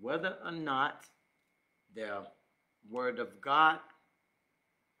 Whether or not they're Word of God,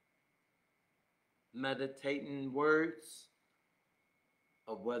 meditating words,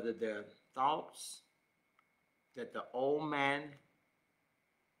 or whether they're thoughts that the old man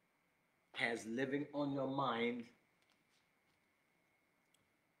has living on your mind,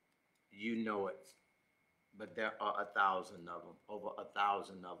 you know it. But there are 1,000 of them, over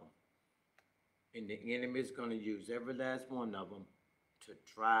 1,000 of them. And the enemy is going to use every last one of them to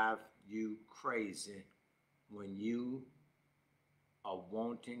drive you crazy when you are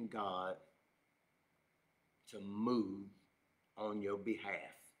wanting God to move on your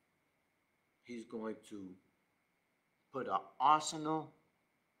behalf. He's going to put an arsenal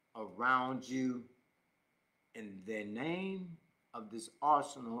around you, and the name of this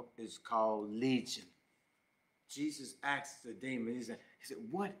arsenal is called Legion. Jesus asked the demon, he said,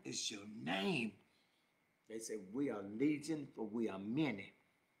 what is your name? They said, we are Legion, for we are many.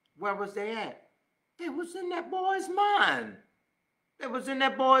 Where was they at? They was in that boy's mind. They was in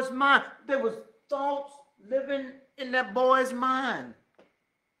that boy's mind. There was thoughts living in that boy's mind.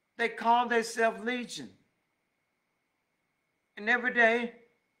 They called themselves Legion. And every day,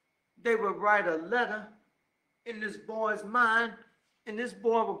 they would write a letter in this boy's mind, and this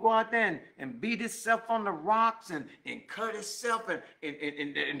boy would go out there and beat himself on the rocks and cut himself, and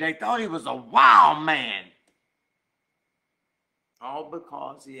they thought he was a wild man. All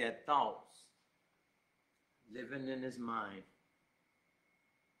because he had thoughts living in his mind.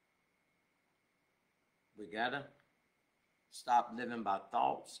 We gotta stop living by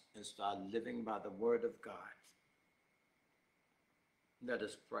thoughts and start living by the Word of God. Let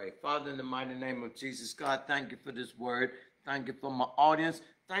us pray. Father, in the mighty name of Jesus, God, thank you for this word. Thank you for my audience.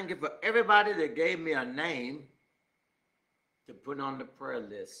 Thank you for everybody that gave me a name to put on the prayer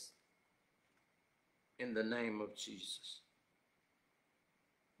list. In the name of Jesus.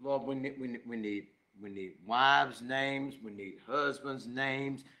 Lord, we need wives' names. We need husbands'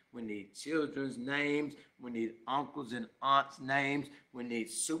 names. We need children's names. We need uncles and aunts' names. We need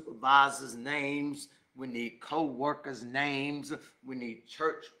supervisors' names. We need co-workers' names. We need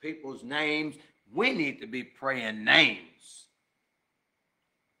church people's names. We need to be praying names.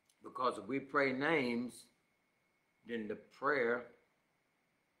 Because if we pray names, then the prayer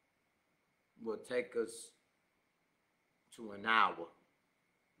will take us to an hour.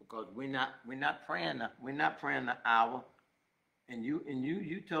 Because we're not praying an hour. And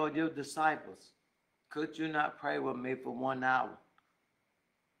you told your disciples, could you not pray with me for 1 hour?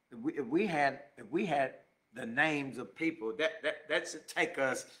 If we had the names of people, that should take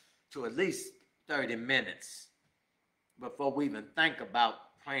us to at least 30 minutes before we even think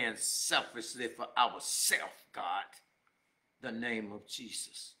about praying selfishly for ourselves, God. The name of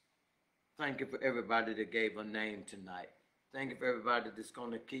Jesus. Thank you for everybody that gave a name tonight. Thank you for everybody that's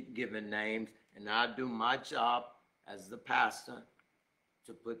going to keep giving names. And I'll do my job as the pastor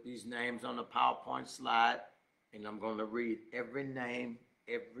to put these names on a PowerPoint slide. And I'm going to read every name,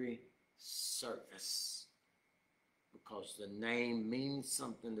 every service, because the name means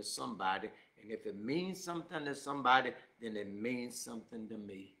something to somebody, and if it means something to somebody, then it means something to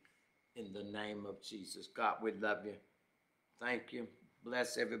me. In the name of Jesus, God, we love you. Thank you.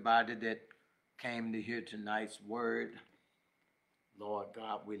 Bless everybody that came to hear tonight's word. Lord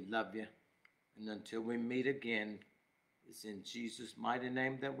God, we love you, and until we meet again, it's in Jesus' mighty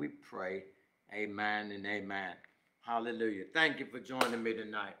name that we pray. Amen and amen. Hallelujah. Thank you for joining me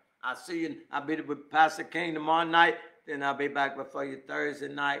tonight. I'll see you. I'll be with Pastor King tomorrow night. Then I'll be back before you Thursday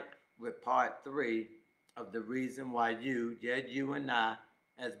night with part 3 of the reason why you and I,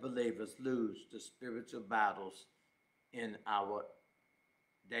 as believers, lose the spiritual battles in our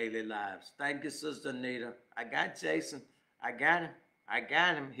daily lives. Thank you, Sister Anita. I got Jason. I got him.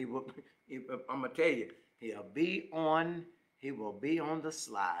 I'm going to tell you, he will be on the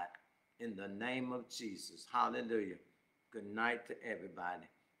slide. In the name of Jesus. Hallelujah. Good night to everybody.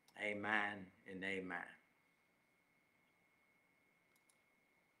 Amen and amen.